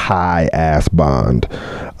high ass bond.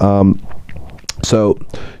 So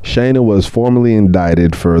Shayna was formally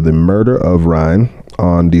indicted for the murder of Ryan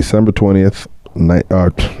on December 20th,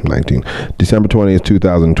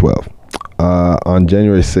 2012. On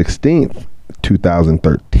January 16th,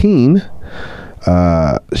 2013,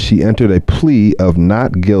 she entered a plea of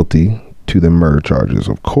not guilty to the murder charges.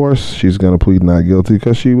 Of course, she's going to plead not guilty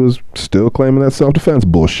because she was still claiming that self-defense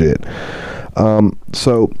bullshit.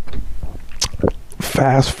 So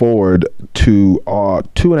fast forward to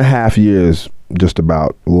 2.5 years just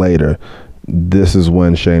about later, this is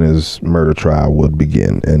when Shayna's murder trial would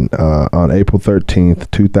begin. And on April 13th,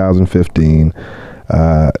 2015,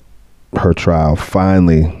 her trial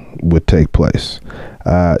finally would take place.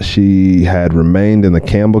 She had remained in the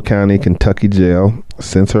Campbell County, Kentucky jail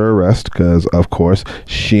since her arrest because, of course,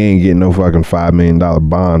 she ain't getting no fucking $5 million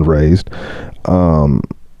bond raised.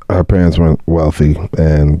 Her parents weren't wealthy,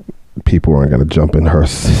 and people weren't going to jump on her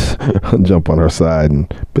side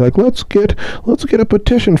and be like, let's get a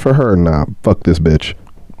petition for her. Nah, fuck this bitch.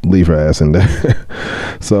 Leave her ass in there.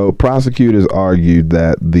 So prosecutors argued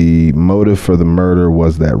that the motive for the murder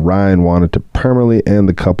was that Ryan wanted to permanently end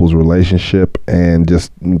the couple's relationship and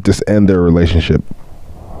just end their relationship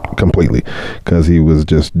completely because he was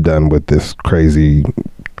just done with this crazy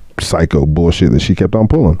psycho bullshit that she kept on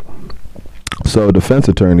pulling. So defense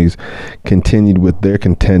attorneys continued with their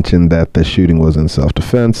contention that the shooting was in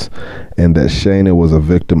self-defense and that Shayna was a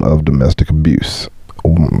victim of domestic abuse.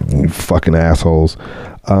 Fucking assholes.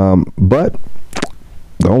 But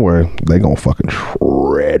don't worry, they gonna fucking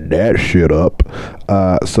shred that shit up.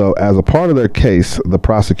 So as a part of their case, the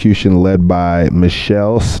prosecution led by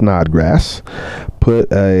Michelle Snodgrass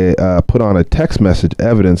put on a text message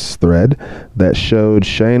evidence thread that showed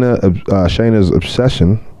Shayna's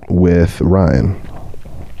obsession with Ryan.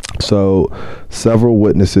 So several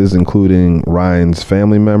witnesses, including Ryan's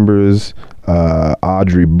family members,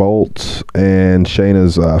 Audrey Bolt, and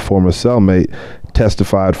Shayna's former cellmate,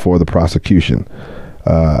 testified for the prosecution.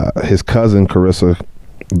 His cousin Carissa,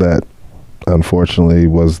 that unfortunately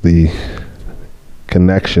was the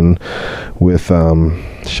connection with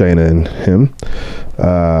Shayna and him,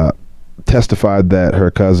 testified that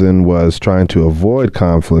her cousin was trying to avoid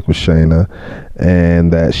conflict with Shayna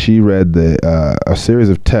and that she read a series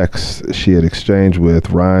of texts she had exchanged with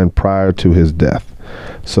Ryan prior to his death.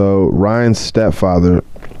 So Ryan's stepfather,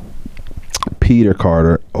 Peter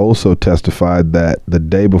Carter, also testified that the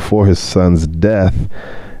day before his son's death,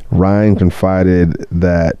 Ryan confided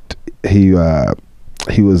that he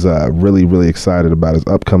was really, really excited about his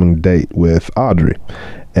upcoming date with Audrey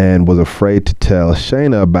and was afraid to tell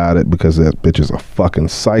Shayna about it because that bitch is a fucking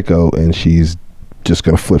psycho and she's just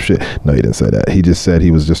gonna flip shit. No, he didn't say that. He just said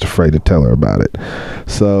he was just afraid to tell her about it.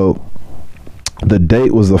 So the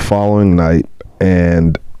date was the following night,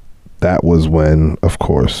 and that was when, of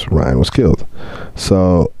course, Ryan was killed.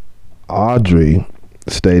 So Audrey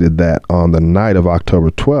stated that on the night of October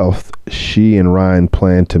 12th, she and Ryan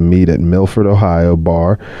planned to meet at Milford, Ohio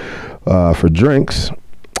bar for drinks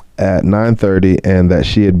at 9:30, and that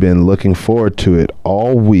she had been looking forward to it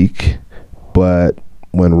all week, but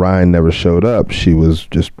when Ryan never showed up, she was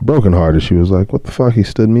just brokenhearted. She was like, what the fuck, he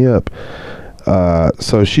stood me up.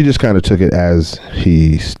 So she just kind of took it as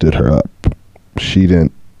he stood her up. She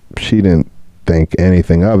didn't think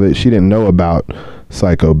anything of it. She didn't know about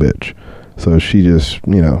Psycho Bitch. So she just,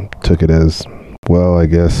 took it as, well, I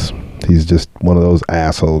guess he's just one of those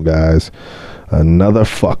asshole guys. Another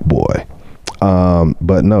fuck boy.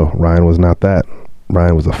 But no, Ryan was not that.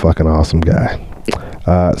 Ryan was a fucking awesome guy.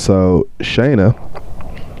 So Shayna's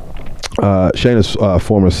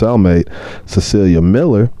former cellmate, Cecilia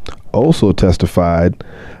Miller, also testified.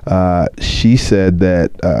 She said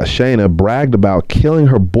that Shayna bragged about killing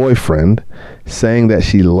her boyfriend, saying that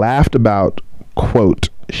she laughed about, quote,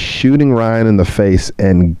 shooting Ryan in the face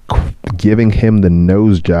and giving him the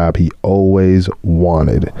nose job he always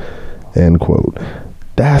wanted, end quote.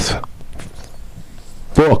 That's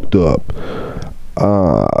fucked up.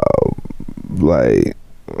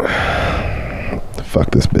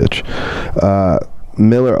 Fuck this bitch.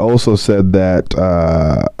 Miller also said that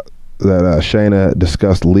Shayna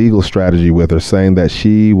discussed legal strategy with her, saying that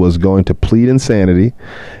she was going to plead insanity,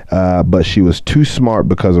 but she was too smart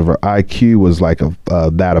because of her IQ was like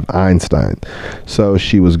that of Einstein. So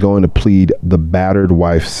she was going to plead the battered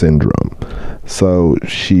wife syndrome. So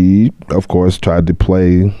she, of course, tried to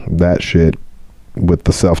play that shit with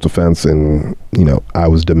the self-defense and, I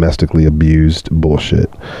was domestically abused bullshit.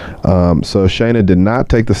 So Shayna did not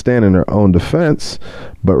take the stand in her own defense,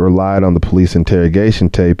 but relied on the police interrogation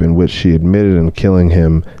tape in which she admitted in killing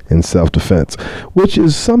him in self-defense, which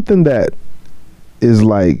is something that is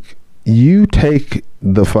like, you take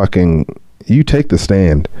the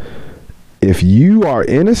stand. If you are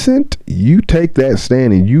innocent, you take that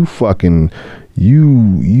stand and you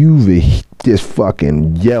just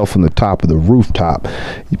fucking yell from the top of the rooftop.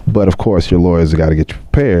 But of course your lawyers got to get you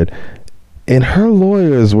prepared. And her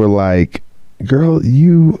lawyers were like, girl,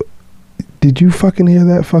 did you fucking hear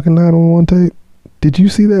that fucking 911 tape? Did you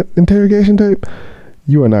see that interrogation tape?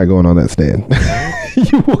 You are not going on that stand.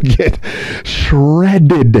 You will get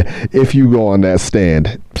shredded if you go on that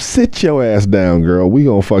stand. Sit your ass down, girl. We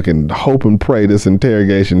gonna fucking hope and pray this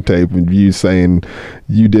interrogation tape and you saying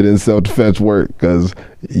you did in self-defense work, because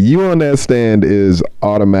you on that stand is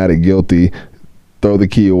automatic guilty. Throw the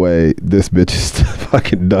key away. This bitch is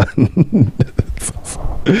fucking done.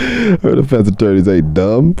 Her defense attorneys ain't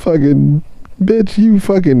dumb. Fucking bitch, you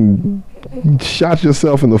fucking shot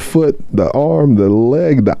yourself in the foot, the arm, the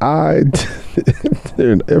leg, the eye.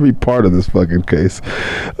 They're in every part of this fucking case.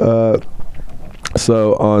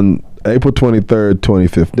 So on April 23rd,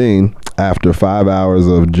 2015, after 5 hours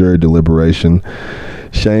of jury deliberation,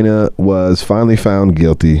 Shayna was finally found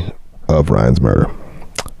guilty of Ryan's murder.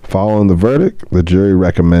 Following the verdict, the jury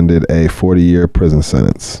recommended a 40-year prison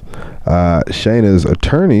sentence. Shayna's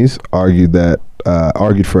attorneys argued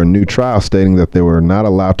for a new trial, stating that they were not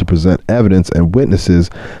allowed to present evidence and witnesses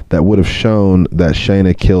that would have shown that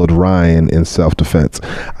Shayna killed Ryan in self-defense.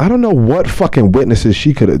 I don't know what fucking witnesses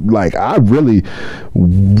she could have, I really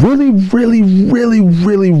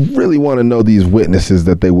want to know these witnesses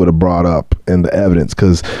that they would have brought up in the evidence,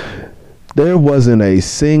 because there wasn't a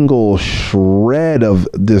single shred of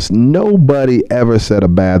this. Nobody ever said a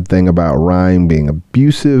bad thing about Ryan being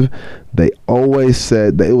abusive. They always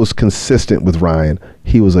said that it was consistent with Ryan.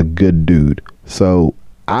 He was a good dude. So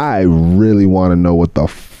I really want to know what the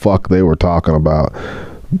fuck they were talking about.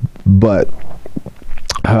 But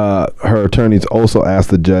her attorneys also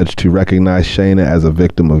asked the judge to recognize Shayna as a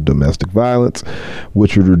victim of domestic violence,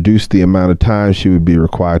 which would reduce the amount of time she would be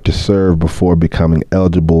required to serve before becoming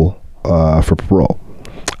eligible for parole.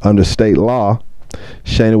 Under state law,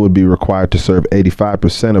 Shayna would be required to serve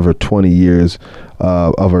 85% of her 20 years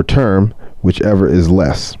of her term, whichever is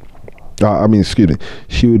less.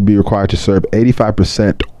 She would be required to serve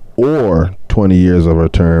 85% or 20 years of her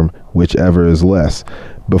term, whichever is less,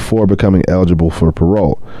 before becoming eligible for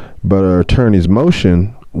parole. But her attorney's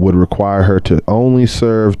motion would require her to only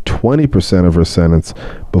serve 20% of her sentence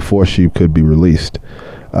before she could be released.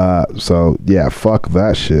 So yeah, fuck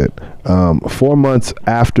that shit. 4 months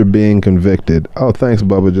after being convicted. Oh, thanks,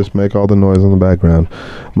 Bubba. Just make all the noise in the background.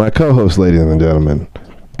 My co-host, ladies and gentlemen,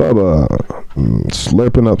 Bubba,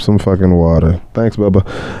 slurping up some fucking water. Thanks, Bubba.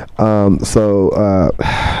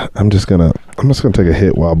 I'm just gonna take a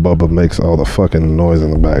hit while Bubba makes all the fucking noise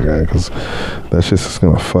in the background, because that shit's just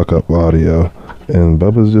gonna fuck up audio. And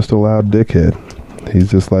Bubba's just a loud dickhead. He's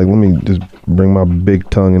just like, let me just bring my big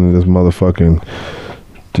tongue into this motherfucking.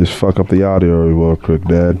 Just fuck up the audio real quick,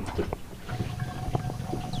 Dad.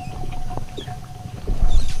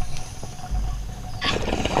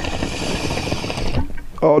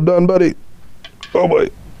 All done, buddy. Oh, boy.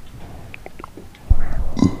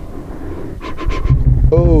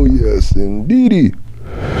 Oh, yes, indeedy.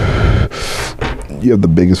 You have the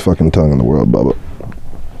biggest fucking tongue in the world, Bubba.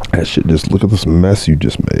 That shit, just look at this mess you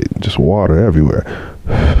just made. Just water everywhere.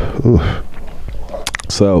 Oof.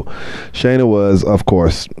 So Shayna was, of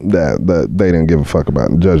course, that they didn't give a fuck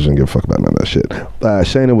about. The judge didn't give a fuck about none of that shit.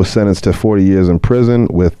 Shayna was sentenced to 40 years in prison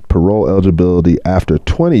with parole eligibility after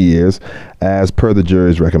 20 years, as per the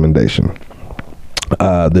jury's recommendation.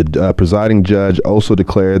 The presiding judge also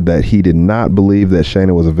declared that he did not believe that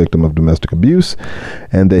Shayna was a victim of domestic abuse,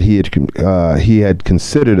 and that he had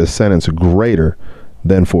considered a sentence greater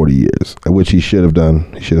than 40 years, which he should have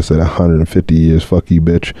done. He should have said 150 years. Fuck you,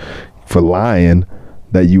 bitch, for lying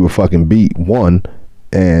that you were fucking beat, one,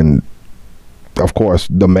 and of course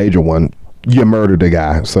the major one, you murdered a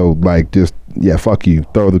guy. So just fuck you.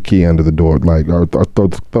 Throw the key under the door, or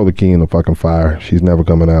throw the key in the fucking fire. She's never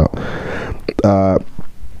coming out.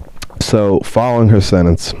 So following her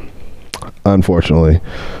sentence, unfortunately,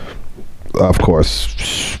 of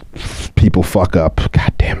course, people fuck up.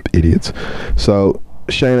 Goddamn idiots. So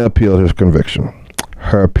Shayna appealed her conviction.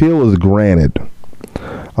 Her appeal was granted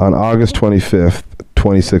on August 25th,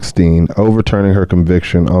 2016, overturning her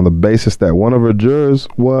conviction on the basis that one of her jurors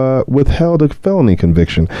withheld a felony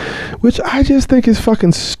conviction, which I just think is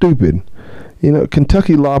fucking stupid. You know,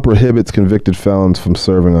 Kentucky law prohibits convicted felons from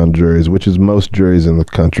serving on juries, which is most juries in the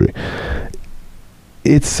country.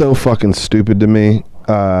 It's so fucking stupid to me.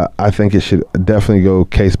 I think it should definitely go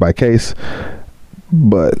case by case,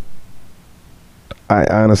 but I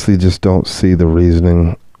honestly just don't see the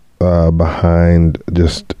reasoning behind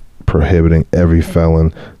just prohibiting every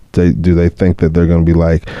felon. Do they think that they're going to be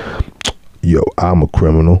like, yo, I'm a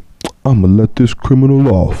criminal, I'm going to let this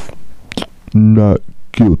criminal off, not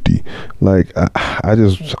guilty? Like, I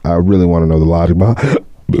really want to know the logic behind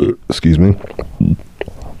excuse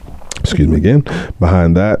me again,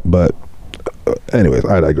 behind that. But anyways,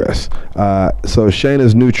 I digress. So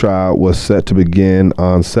Shayna's new trial was set to begin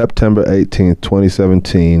on September 18th,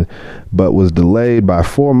 2017, but was delayed by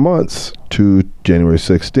 4 months to January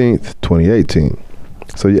 16th, 2018.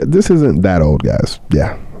 So yeah, this isn't that old, guys.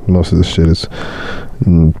 Yeah, most of this shit is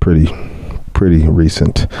pretty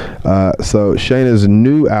recent. So Shayna's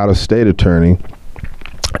new out-of-state attorney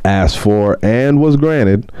asked for and was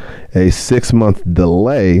granted a 6-month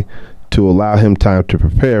delay to allow him time to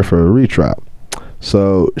prepare for a retrial.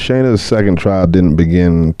 So Shayna's second trial didn't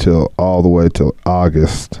begin all the way till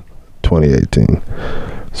August 2018.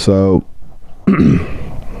 So in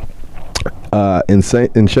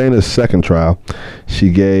Shayna's second trial, she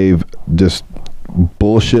gave just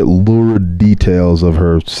bullshit lurid details of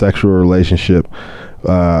her sexual relationship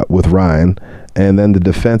with Ryan, and then the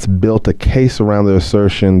defense built a case around the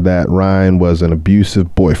assertion that Ryan was an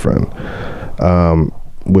abusive boyfriend,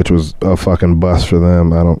 which was a fucking bust for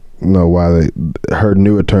them. I don't know why her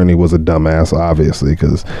new attorney was a dumbass, obviously,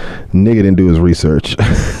 because nigga didn't do his research.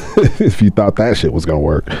 If you thought that shit was gonna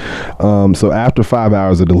work. So after 5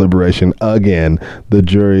 hours of deliberation, again, the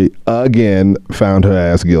jury again found her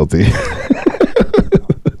ass guilty.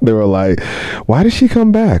 They were like, why did she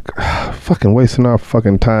come back? Fucking wasting our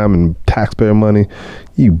fucking time and taxpayer money,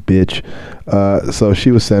 you bitch. So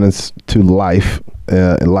she was sentenced to life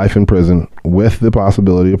in prison with the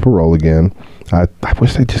possibility of parole again. I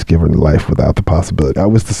wish they'd just give her life without the possibility. I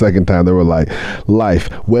wish the second time they were like, life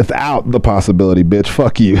without the possibility, bitch.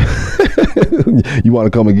 Fuck you. You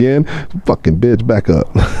want to come again? Fucking bitch, back up.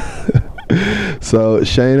 So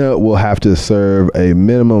Shayna will have to serve a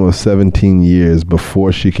minimum of 17 years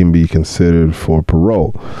before she can be considered for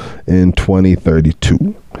parole in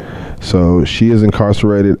 2032. So she is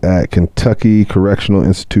incarcerated at Kentucky Correctional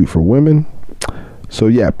Institute for Women. So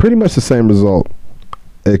yeah, pretty much the same result,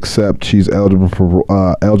 except she's eligible for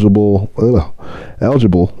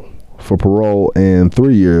parole in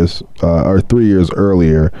 3 years, or 3 years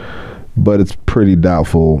earlier. But it's pretty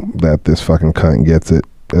doubtful that this fucking cunt gets it.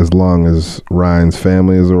 As long as Ryan's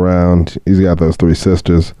family is around, he's got those 3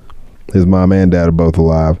 sisters. His mom and dad are both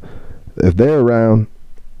alive. If they're around,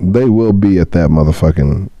 they will be at that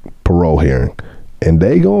motherfucking parole hearing. And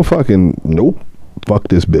they gonna fucking, nope, fuck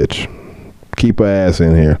this bitch. Keep her ass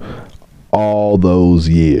in here all those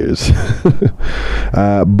years.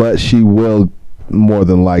 But she will more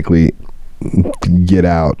than likely get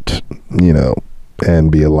out, you know, and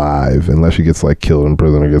be alive, unless she gets like killed in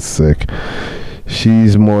prison or gets sick.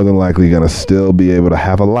 She's more than likely gonna still be able to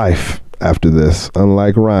have a life after this,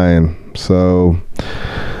 unlike Ryan. So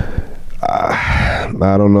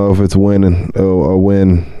I don't know if it's winning or a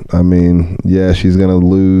win. I mean, yeah, she's gonna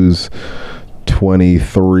lose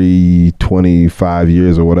 23, 25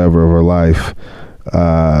 years or whatever of her life,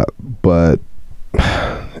 but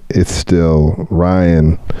it's still,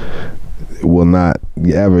 Ryan will not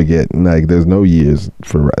ever get, like, there's no years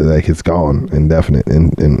for, like, it's gone, indefinite,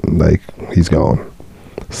 and like, he's gone.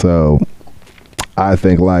 So I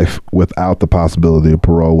think life without the possibility of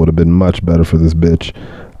parole would have been much better for this bitch,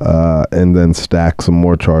 and then stack some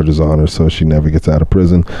more charges on her so she never gets out of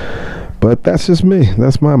prison. But that's just me.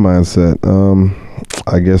 That's my mindset.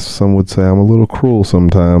 I guess some would say I'm a little cruel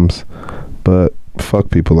sometimes, but fuck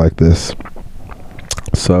people like this.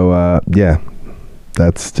 So yeah,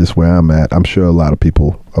 that's just where I'm at. I'm sure a lot of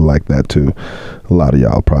people are like that too. A lot of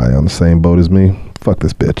y'all probably on the same boat as me. Fuck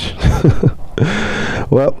this bitch.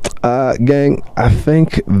 Well, gang, I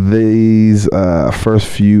think these first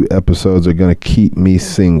few episodes are going to keep me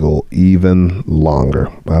single even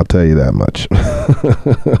longer. I'll tell you that much.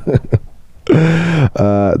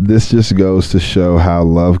 This just goes to show how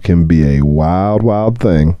love can be a wild, wild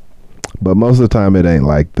thing, But most of the time it ain't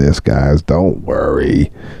like this, guys. Don't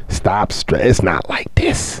worry. Stop stress. It's not like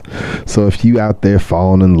this. So if you out there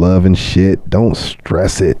falling in love and shit, don't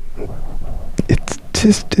stress it.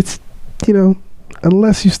 It's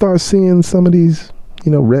unless you start seeing some of these,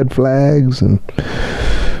 red flags and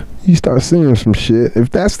you start seeing some shit.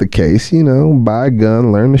 If that's the case, buy a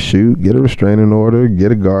gun, learn to shoot, get a restraining order,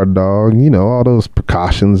 get a guard dog, all those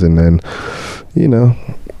precautions, and then,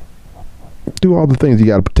 do all the things you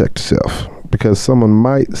got to protect yourself. Because someone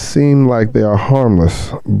might seem like they are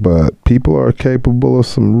harmless, but people are capable of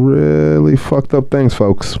some really fucked up things,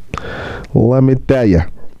 folks. Let me tell you.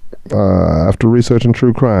 After researching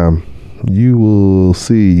true crime, you will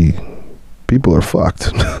see people are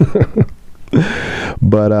fucked.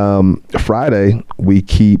 But Friday we're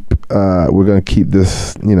gonna keep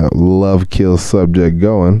this love kill subject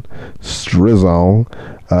going, strizzle,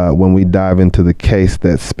 when we dive into the case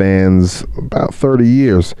that spans about 30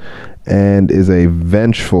 years and is a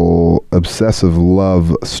vengeful, obsessive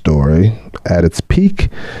love story at its peak.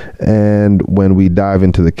 And when we dive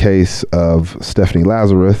into the case of Stephanie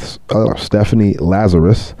Lazarus,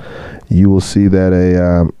 you will see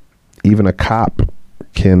that even a cop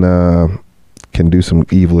can do some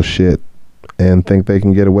evil shit and think they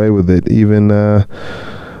can get away with it, even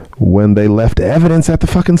when they left evidence at the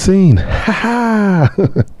fucking scene. Ha ha!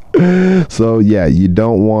 So yeah, you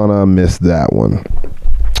don't want to miss that one.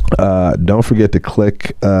 Don't forget to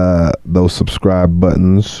click those subscribe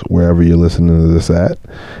buttons wherever you're listening to this at.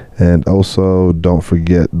 And also don't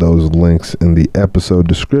forget those links in the episode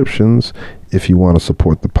descriptions if you want to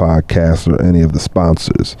support the podcast or any of the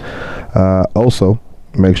sponsors. Also,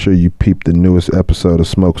 make sure you peep the newest episode of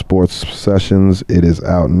Smoke Sports Sessions. It is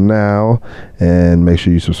out now, and make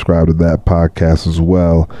sure you subscribe to that podcast as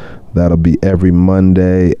well. That'll be every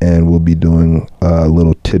Monday, and we'll be doing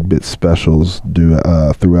little tidbit specials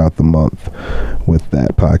throughout the month with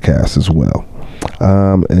that podcast as well.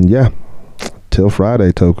 And yeah, till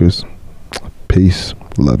Friday, tokers. Peace.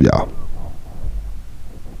 Love y'all.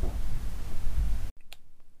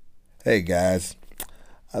 Hey guys,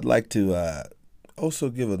 I'd like to also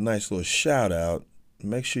give a nice little shout out.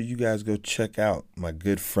 Make sure you guys go check out my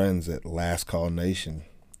good friends at Last Call Nation.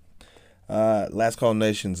 Last Call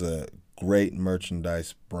Nation's a great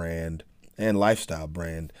merchandise brand and lifestyle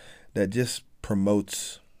brand that just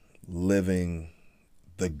promotes living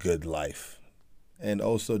the good life and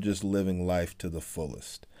also just living life to the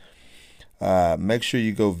fullest. Make sure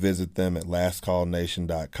you go visit them at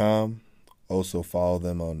lastcallnation.com. Also follow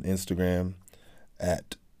them on Instagram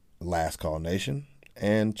at Last Call Nation,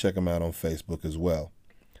 and check them out on Facebook as well.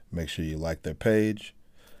 Make sure you like their page,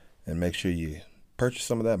 and make sure you purchase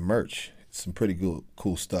some of that merch. Some pretty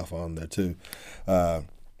cool stuff on there too.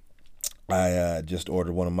 I just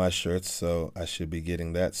ordered one of my shirts, so I should be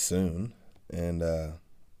getting that soon. And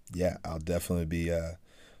yeah, I'll definitely be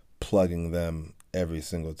plugging them every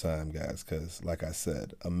single time, guys, because like I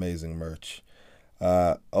said, amazing merch.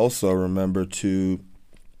 Also, remember to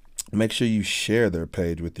make sure you share their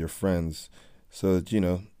page with your friends so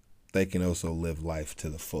that, they can also live life to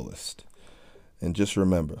the fullest. And just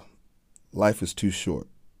remember, life is too short.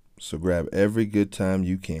 So grab every good time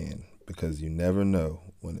you can, because you never know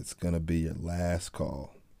when it's going to be your last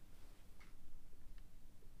call.